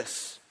us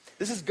this.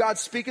 This is God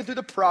speaking through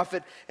the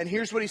prophet, and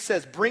here's what he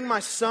says. Bring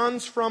my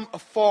sons from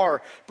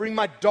afar. Bring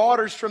my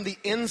daughters from the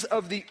ends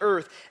of the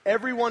earth.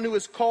 Everyone who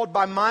is called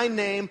by my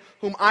name,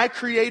 whom I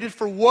created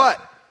for what?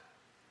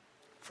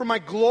 For my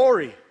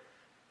glory.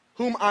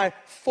 Whom I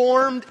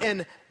formed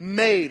and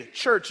made.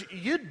 Church,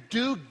 you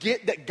do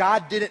get that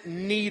God didn't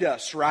need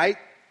us, right?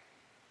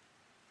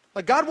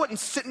 Like God wasn't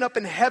sitting up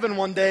in heaven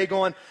one day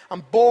going,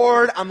 I'm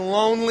bored, I'm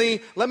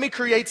lonely, let me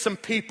create some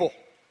people,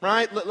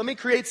 right? Let me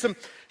create some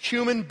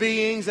human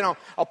beings, and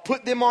I'll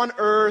put them on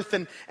earth,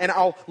 and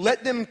I'll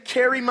let them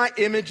carry my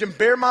image and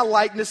bear my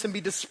likeness and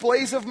be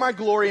displays of my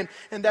glory,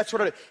 and that's what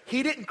I do.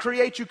 He didn't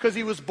create you because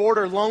he was bored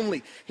or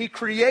lonely. He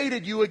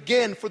created you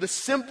again for the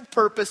simple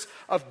purpose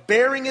of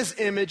bearing his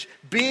image,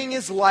 being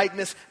his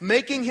likeness,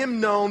 making him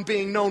known,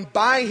 being known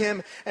by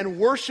him, and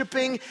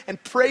worshiping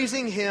and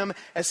praising him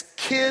as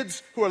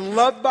kids who are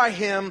loved by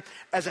him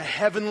as a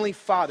heavenly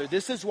Father.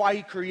 This is why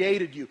he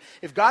created you.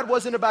 If God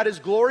wasn't about his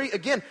glory,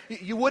 again,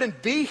 you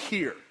wouldn't be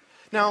here.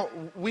 Now,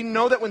 we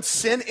know that when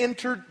sin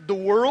entered the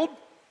world,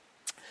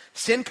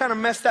 sin kind of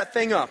messed that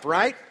thing up,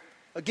 right?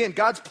 Again,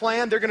 God's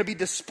plan, they're going to be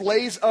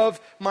displays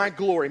of my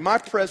glory, my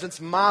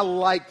presence, my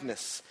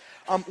likeness.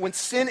 When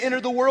sin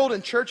entered the world,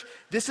 and church,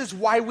 this is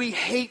why we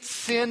hate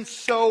sin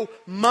so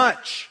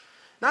much.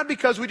 Not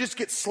because we just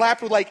get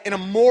slapped with like an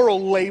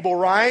immoral label,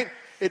 right?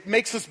 It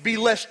makes us be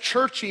less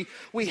churchy.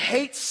 We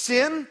hate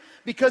sin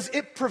because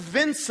it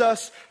prevents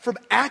us from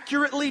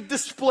accurately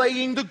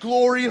displaying the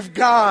glory of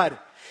God.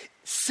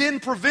 Sin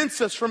prevents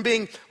us from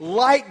being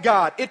like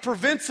God. It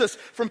prevents us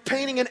from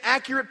painting an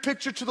accurate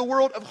picture to the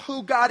world of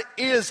who God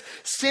is.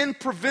 Sin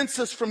prevents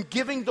us from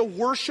giving the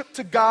worship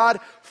to God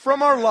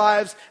from our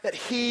lives that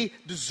he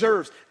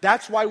deserves.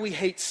 That's why we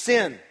hate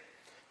sin.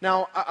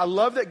 Now, I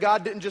love that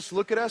God didn't just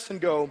look at us and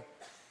go,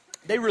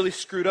 they really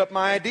screwed up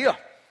my idea,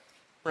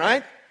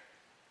 right?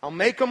 I'll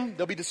make them.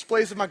 They'll be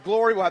displays of my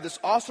glory. We'll have this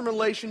awesome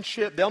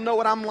relationship. They'll know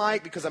what I'm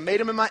like because I made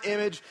them in my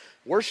image.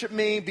 Worship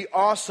me. Be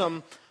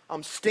awesome.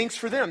 Stinks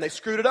for them. They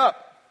screwed it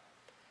up.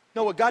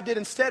 No, what God did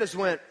instead is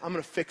went, I'm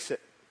going to fix it.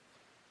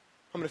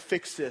 I'm going to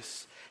fix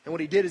this. And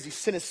what he did is he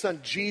sent his son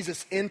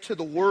Jesus into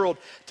the world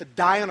to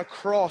die on a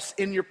cross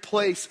in your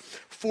place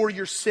for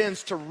your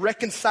sins, to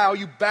reconcile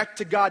you back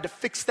to God, to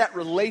fix that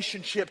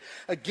relationship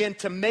again,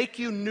 to make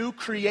you new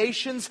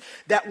creations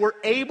that were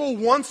able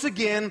once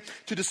again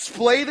to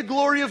display the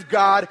glory of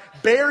God,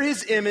 bear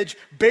his image,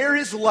 bear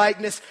his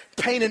likeness,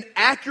 paint an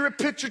accurate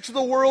picture to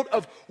the world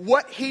of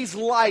what he's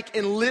like,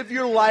 and live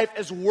your life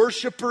as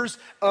worshipers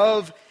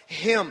of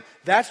him.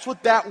 That's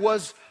what that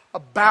was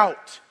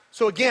about.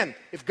 So again,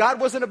 if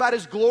God wasn't about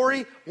his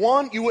glory,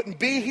 one, you wouldn't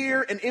be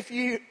here. And if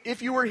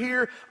you were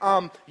here,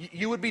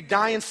 you would be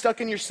dying,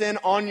 stuck in your sin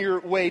on your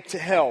way to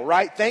hell,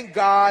 right? Thank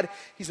God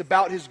he's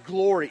about his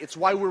glory. It's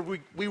why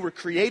we were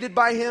created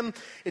by him.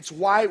 It's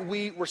why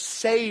we were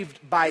saved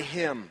by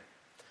him.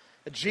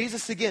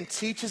 Jesus, again,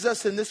 teaches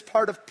us in this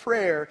part of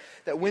prayer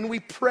that when we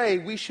pray,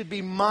 we should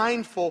be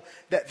mindful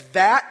that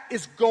that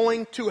is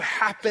going to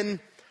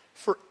happen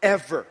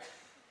forever.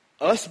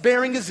 Us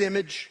bearing his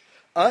image,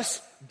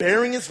 us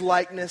bearing his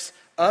likeness,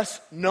 us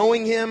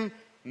knowing him,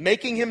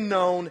 making him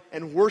known,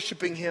 and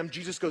worshiping him.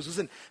 Jesus goes,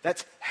 listen,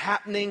 that's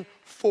happening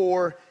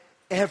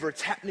forever.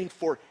 It's happening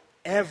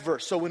forever.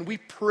 So when we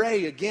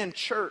pray, again,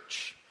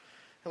 church,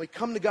 and we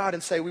come to God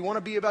and say, we want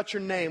to be about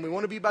your name, we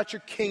want to be about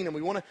your kingdom,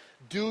 we want to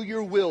do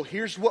your will,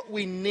 here's what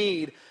we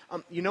need.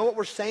 You know what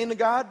we're saying to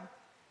God?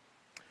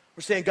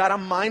 We're saying, God,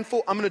 I'm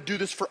mindful, I'm going to do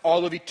this for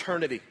all of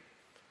eternity.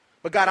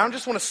 But God, I don't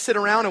just want to sit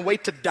around and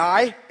wait to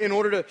die in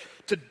order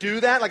to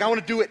do that. Like I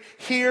want to do it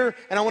here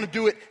and I want to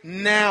do it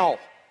now.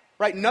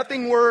 Right?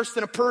 Nothing worse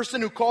than a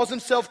person who calls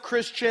himself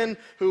Christian,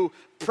 who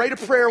prayed a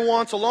prayer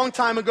once a long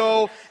time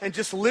ago and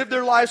just lived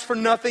their lives for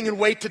nothing and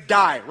wait to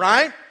die.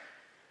 Right?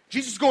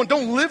 Jesus is going,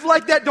 don't live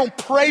like that. Don't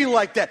pray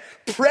like that.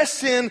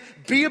 Press in,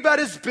 be about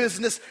his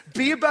business,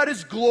 be about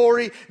his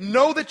glory.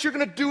 Know that you're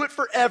going to do it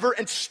forever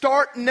and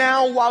start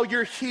now while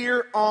you're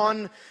here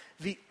on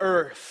the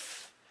earth.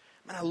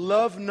 And I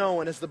love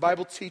knowing, as the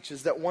Bible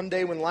teaches, that one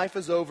day when life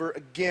is over,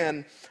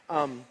 again,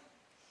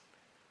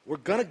 we're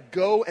going to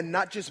go and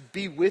not just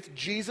be with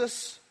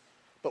Jesus,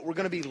 but we're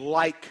going to be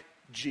like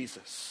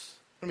Jesus.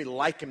 We're going to be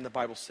like him, the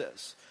Bible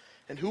says.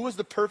 And who was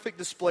the perfect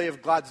display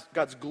of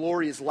God's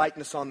glory, his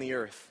likeness on the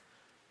earth?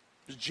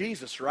 It was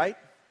Jesus, right?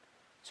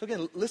 So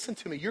again, listen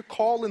to me. Your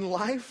call in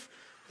life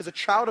as a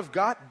child of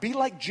God, be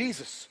like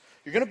Jesus.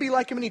 You're going to be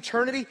like him in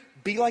eternity,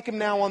 be like him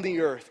now on the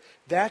earth.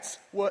 That's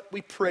what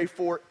we pray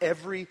for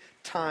every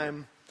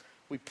time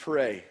we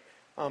pray.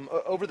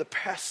 over the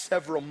past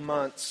several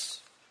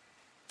months,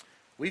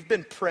 we've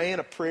been praying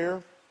a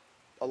prayer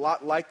a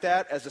lot like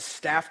that as a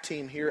staff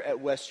team here at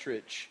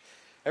Westridge.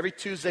 Every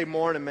Tuesday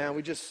morning, man,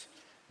 we just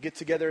get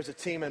together as a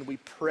team and we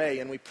pray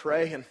and we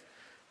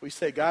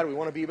say, God, we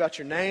want to be about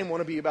your name,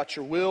 want to be about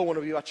your will, want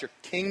to be about your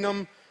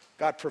kingdom.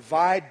 God,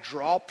 provide,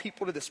 draw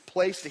people to this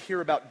place to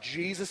hear about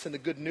Jesus and the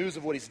good news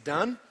of what he's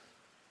done.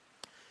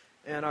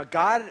 And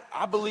God,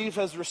 I believe,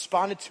 has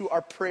responded to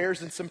our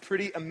prayers in some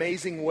pretty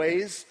amazing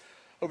ways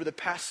over the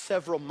past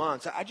several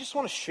months. I just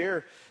want to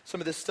share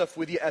some of this stuff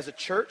with you as a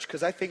church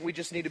because I think we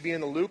just need to be in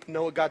the loop and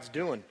know what God's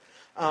doing.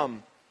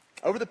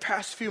 Over the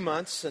past few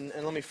months, and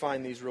let me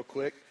find these real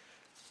quick.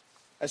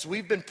 As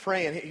we've been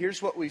praying,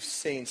 here's what we've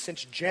seen.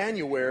 Since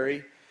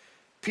January,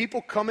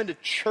 people coming to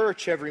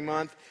church every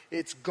month,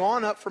 it's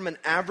gone up from an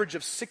average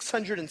of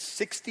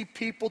 660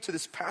 people to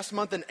this past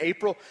month in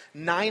April,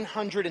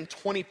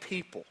 920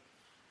 people,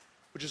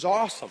 which is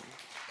awesome.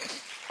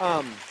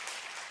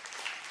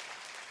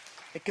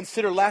 And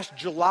consider last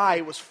July,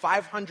 it was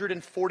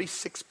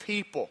 546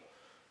 people.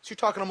 So you're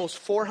talking almost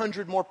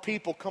 400 more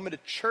people coming to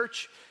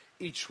church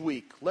each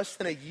week, less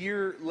than a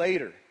year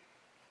later.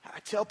 I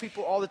tell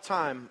people all the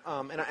time,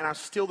 and I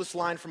steal this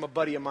line from a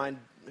buddy of mine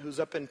who's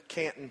up in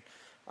Canton.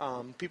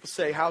 People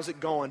say, how's it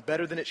going?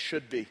 Better than it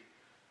should be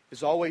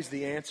is always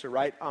the answer,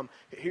 right?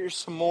 Here's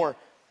some more.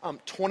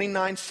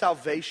 29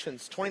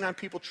 salvations, 29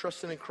 people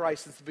trusting in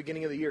Christ since the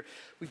beginning of the year.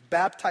 We've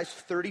baptized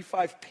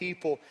 35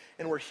 people,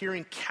 and we're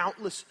hearing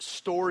countless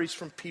stories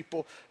from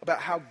people about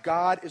how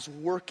God is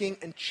working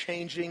and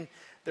changing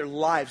their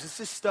lives. This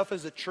is stuff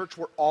as a church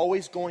we're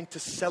always going to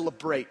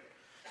celebrate.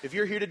 If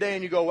you're here today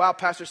and you go, wow,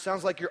 Pastor,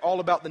 sounds like you're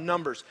all about the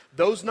numbers.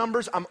 Those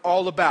numbers I'm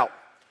all about.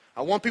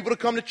 I want people to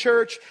come to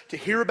church, to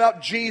hear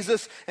about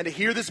Jesus, and to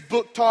hear this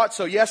book taught.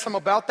 So yes, I'm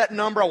about that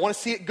number. I want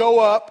to see it go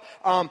up.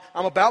 I'm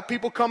about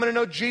people coming to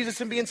know Jesus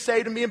and being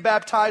saved and being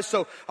baptized.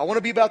 So I want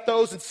to be about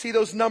those and see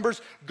those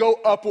numbers go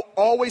up. We'll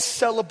always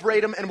celebrate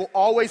them, and we'll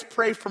always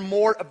pray for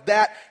more of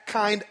that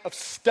kind of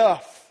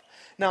stuff.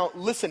 Now,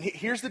 listen,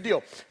 here's the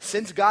deal.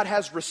 Since God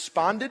has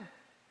responded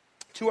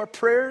to our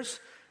prayers,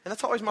 and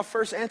that's always my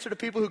first answer to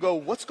people who go,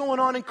 what's going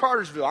on in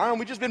Cartersville?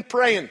 We've just been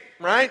praying,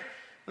 right?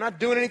 We're not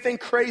doing anything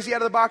crazy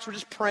out of the box. We're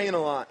just praying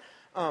a lot.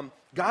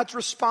 God's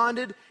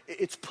responded.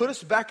 It's put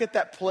us back at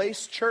that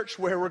place, church,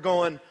 where we're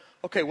going,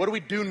 okay, what do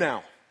we do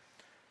now?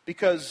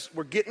 Because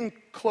we're getting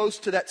close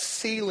to that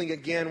ceiling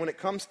again when it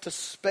comes to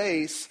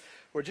space.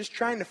 We're just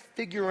trying to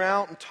figure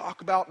out and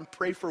talk about and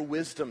pray for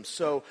wisdom.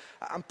 So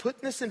I'm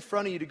putting this in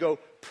front of you to go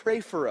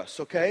pray for us,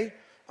 okay?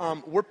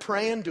 We're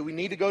praying. Do we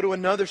need to go to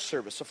another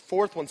service, a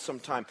fourth one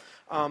sometime?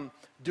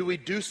 Do we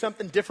do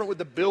something different with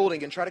the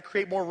building and try to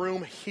create more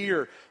room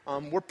here?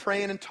 We're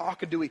praying and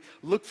talking. Do we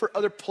look for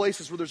other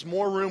places where there's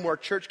more room, where our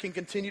church can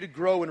continue to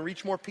grow and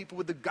reach more people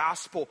with the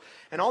gospel?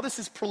 And all this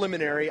is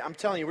preliminary. I'm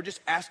telling you, we're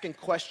just asking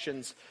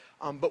questions,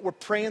 but we're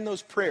praying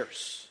those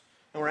prayers.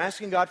 And we're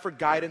asking God for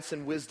guidance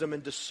and wisdom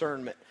and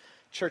discernment.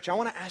 Church, I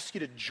want to ask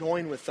you to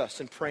join with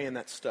us in praying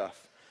that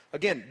stuff.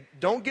 Again,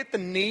 don't get the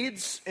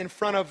needs in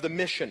front of the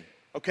mission,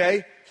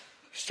 okay?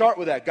 Start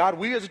with that. God,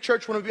 we as a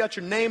church want to be about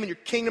your name and your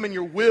kingdom and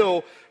your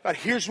will. God,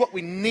 here's what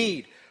we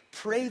need.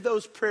 Pray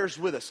those prayers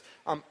with us.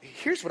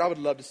 Here's what I would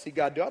love to see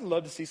God do. I'd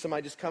love to see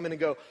somebody just come in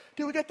and go,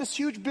 dude, we got this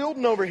huge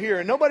building over here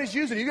and nobody's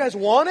using it. You guys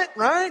want it,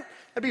 right?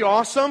 That'd be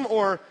awesome.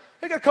 Or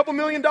they got a couple $1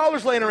 million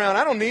laying around.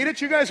 I don't need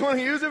it. You guys want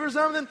to use it or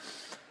something?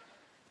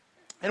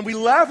 And we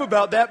laugh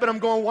about that, but I'm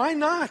going, why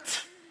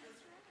not?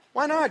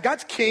 Why not?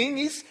 God's king.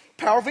 He's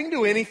powerful. He can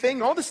do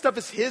anything. All this stuff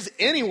is his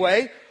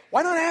anyway.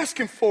 Why not ask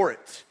him for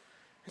it?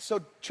 And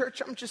so,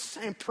 church, I'm just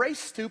saying, pray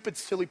stupid,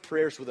 silly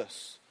prayers with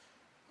us.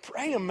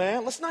 Pray them,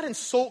 man. Let's not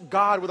insult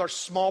God with our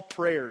small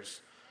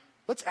prayers.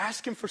 Let's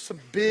ask him for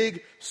some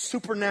big,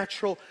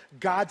 supernatural,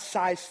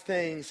 God-sized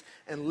things.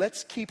 And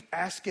let's keep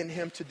asking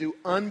him to do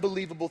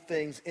unbelievable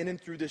things in and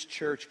through this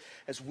church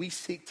as we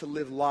seek to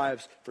live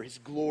lives for his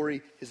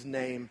glory, his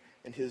name,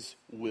 and his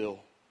will.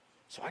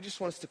 So I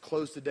just want us to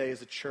close today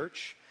as a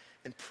church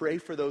and pray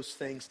for those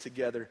things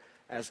together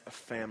as a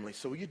family.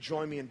 So will you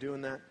join me in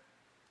doing that?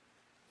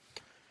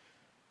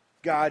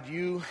 God,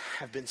 you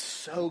have been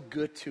so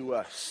good to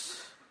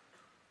us.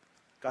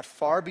 God,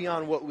 far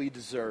beyond what we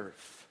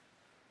deserve.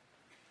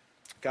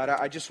 God,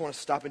 I just want to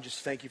stop and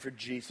just thank you for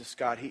Jesus,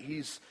 God.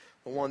 He's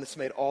the one that's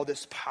made all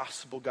this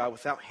possible, God.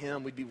 Without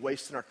him, we'd be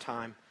wasting our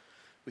time.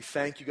 We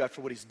thank you, God,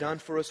 for what he's done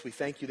for us. We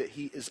thank you that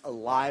he is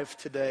alive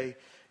today,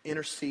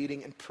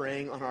 interceding and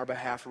praying on our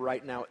behalf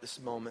right now at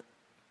this moment.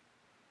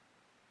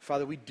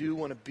 Father, we do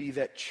want to be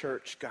that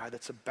church, God,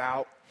 that's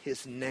about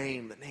his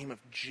name, the name of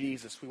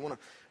Jesus. We want to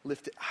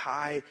lift it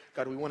high.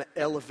 God, we want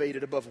to elevate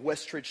it above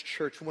Westridge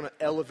Church. We want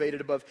to elevate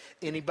it above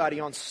anybody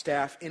on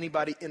staff,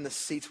 anybody in the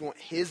seats. We want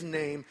his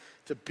name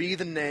to be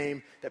the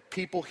name that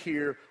people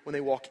hear when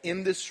they walk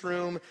in this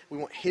room. We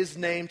want his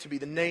name to be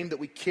the name that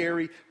we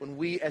carry when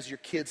we, as your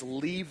kids,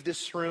 leave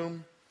this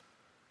room.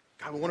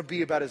 God, we want to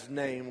be about his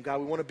name. God,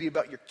 we want to be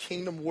about your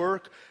kingdom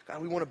work.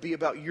 God, we want to be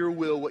about your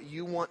will, what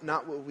you want,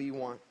 not what we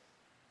want.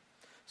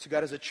 So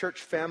God, as a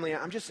church family,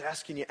 I'm just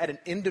asking you at an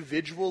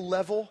individual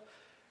level,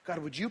 God,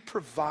 would you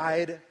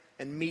provide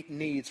and meet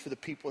needs for the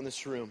people in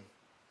this room?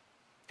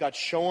 God,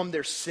 show them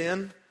their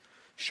sin.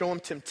 Show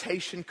them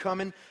temptation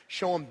coming.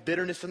 Show them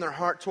bitterness in their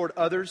heart toward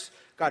others.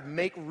 God,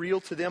 make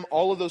real to them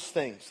all of those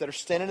things that are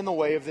standing in the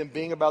way of them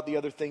being about the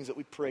other things that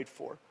we prayed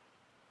for.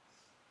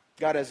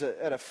 God,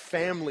 at a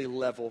family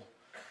level,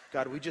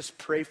 God, we just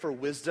pray for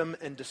wisdom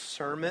and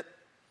discernment.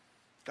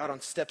 God,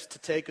 on steps to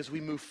take as we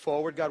move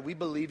forward. God, we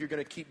believe you're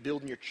going to keep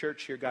building your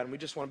church here, God, and we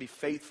just want to be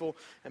faithful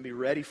and be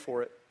ready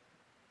for it.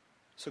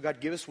 So God,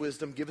 give us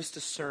wisdom, give us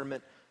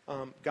discernment.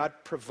 God,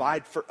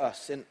 provide for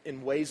us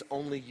in ways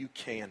only you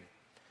can.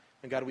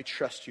 And God, we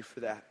trust you for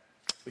that.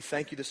 We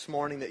thank you this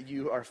morning that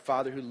you are a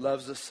Father who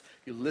loves us.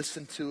 You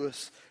listen to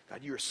us.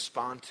 God, you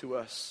respond to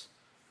us.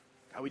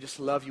 God, we just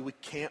love you. We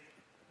can't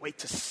wait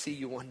to see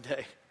you one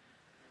day.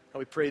 God,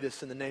 we pray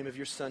this in the name of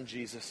your Son,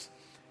 Jesus.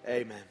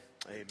 Amen.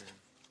 Amen.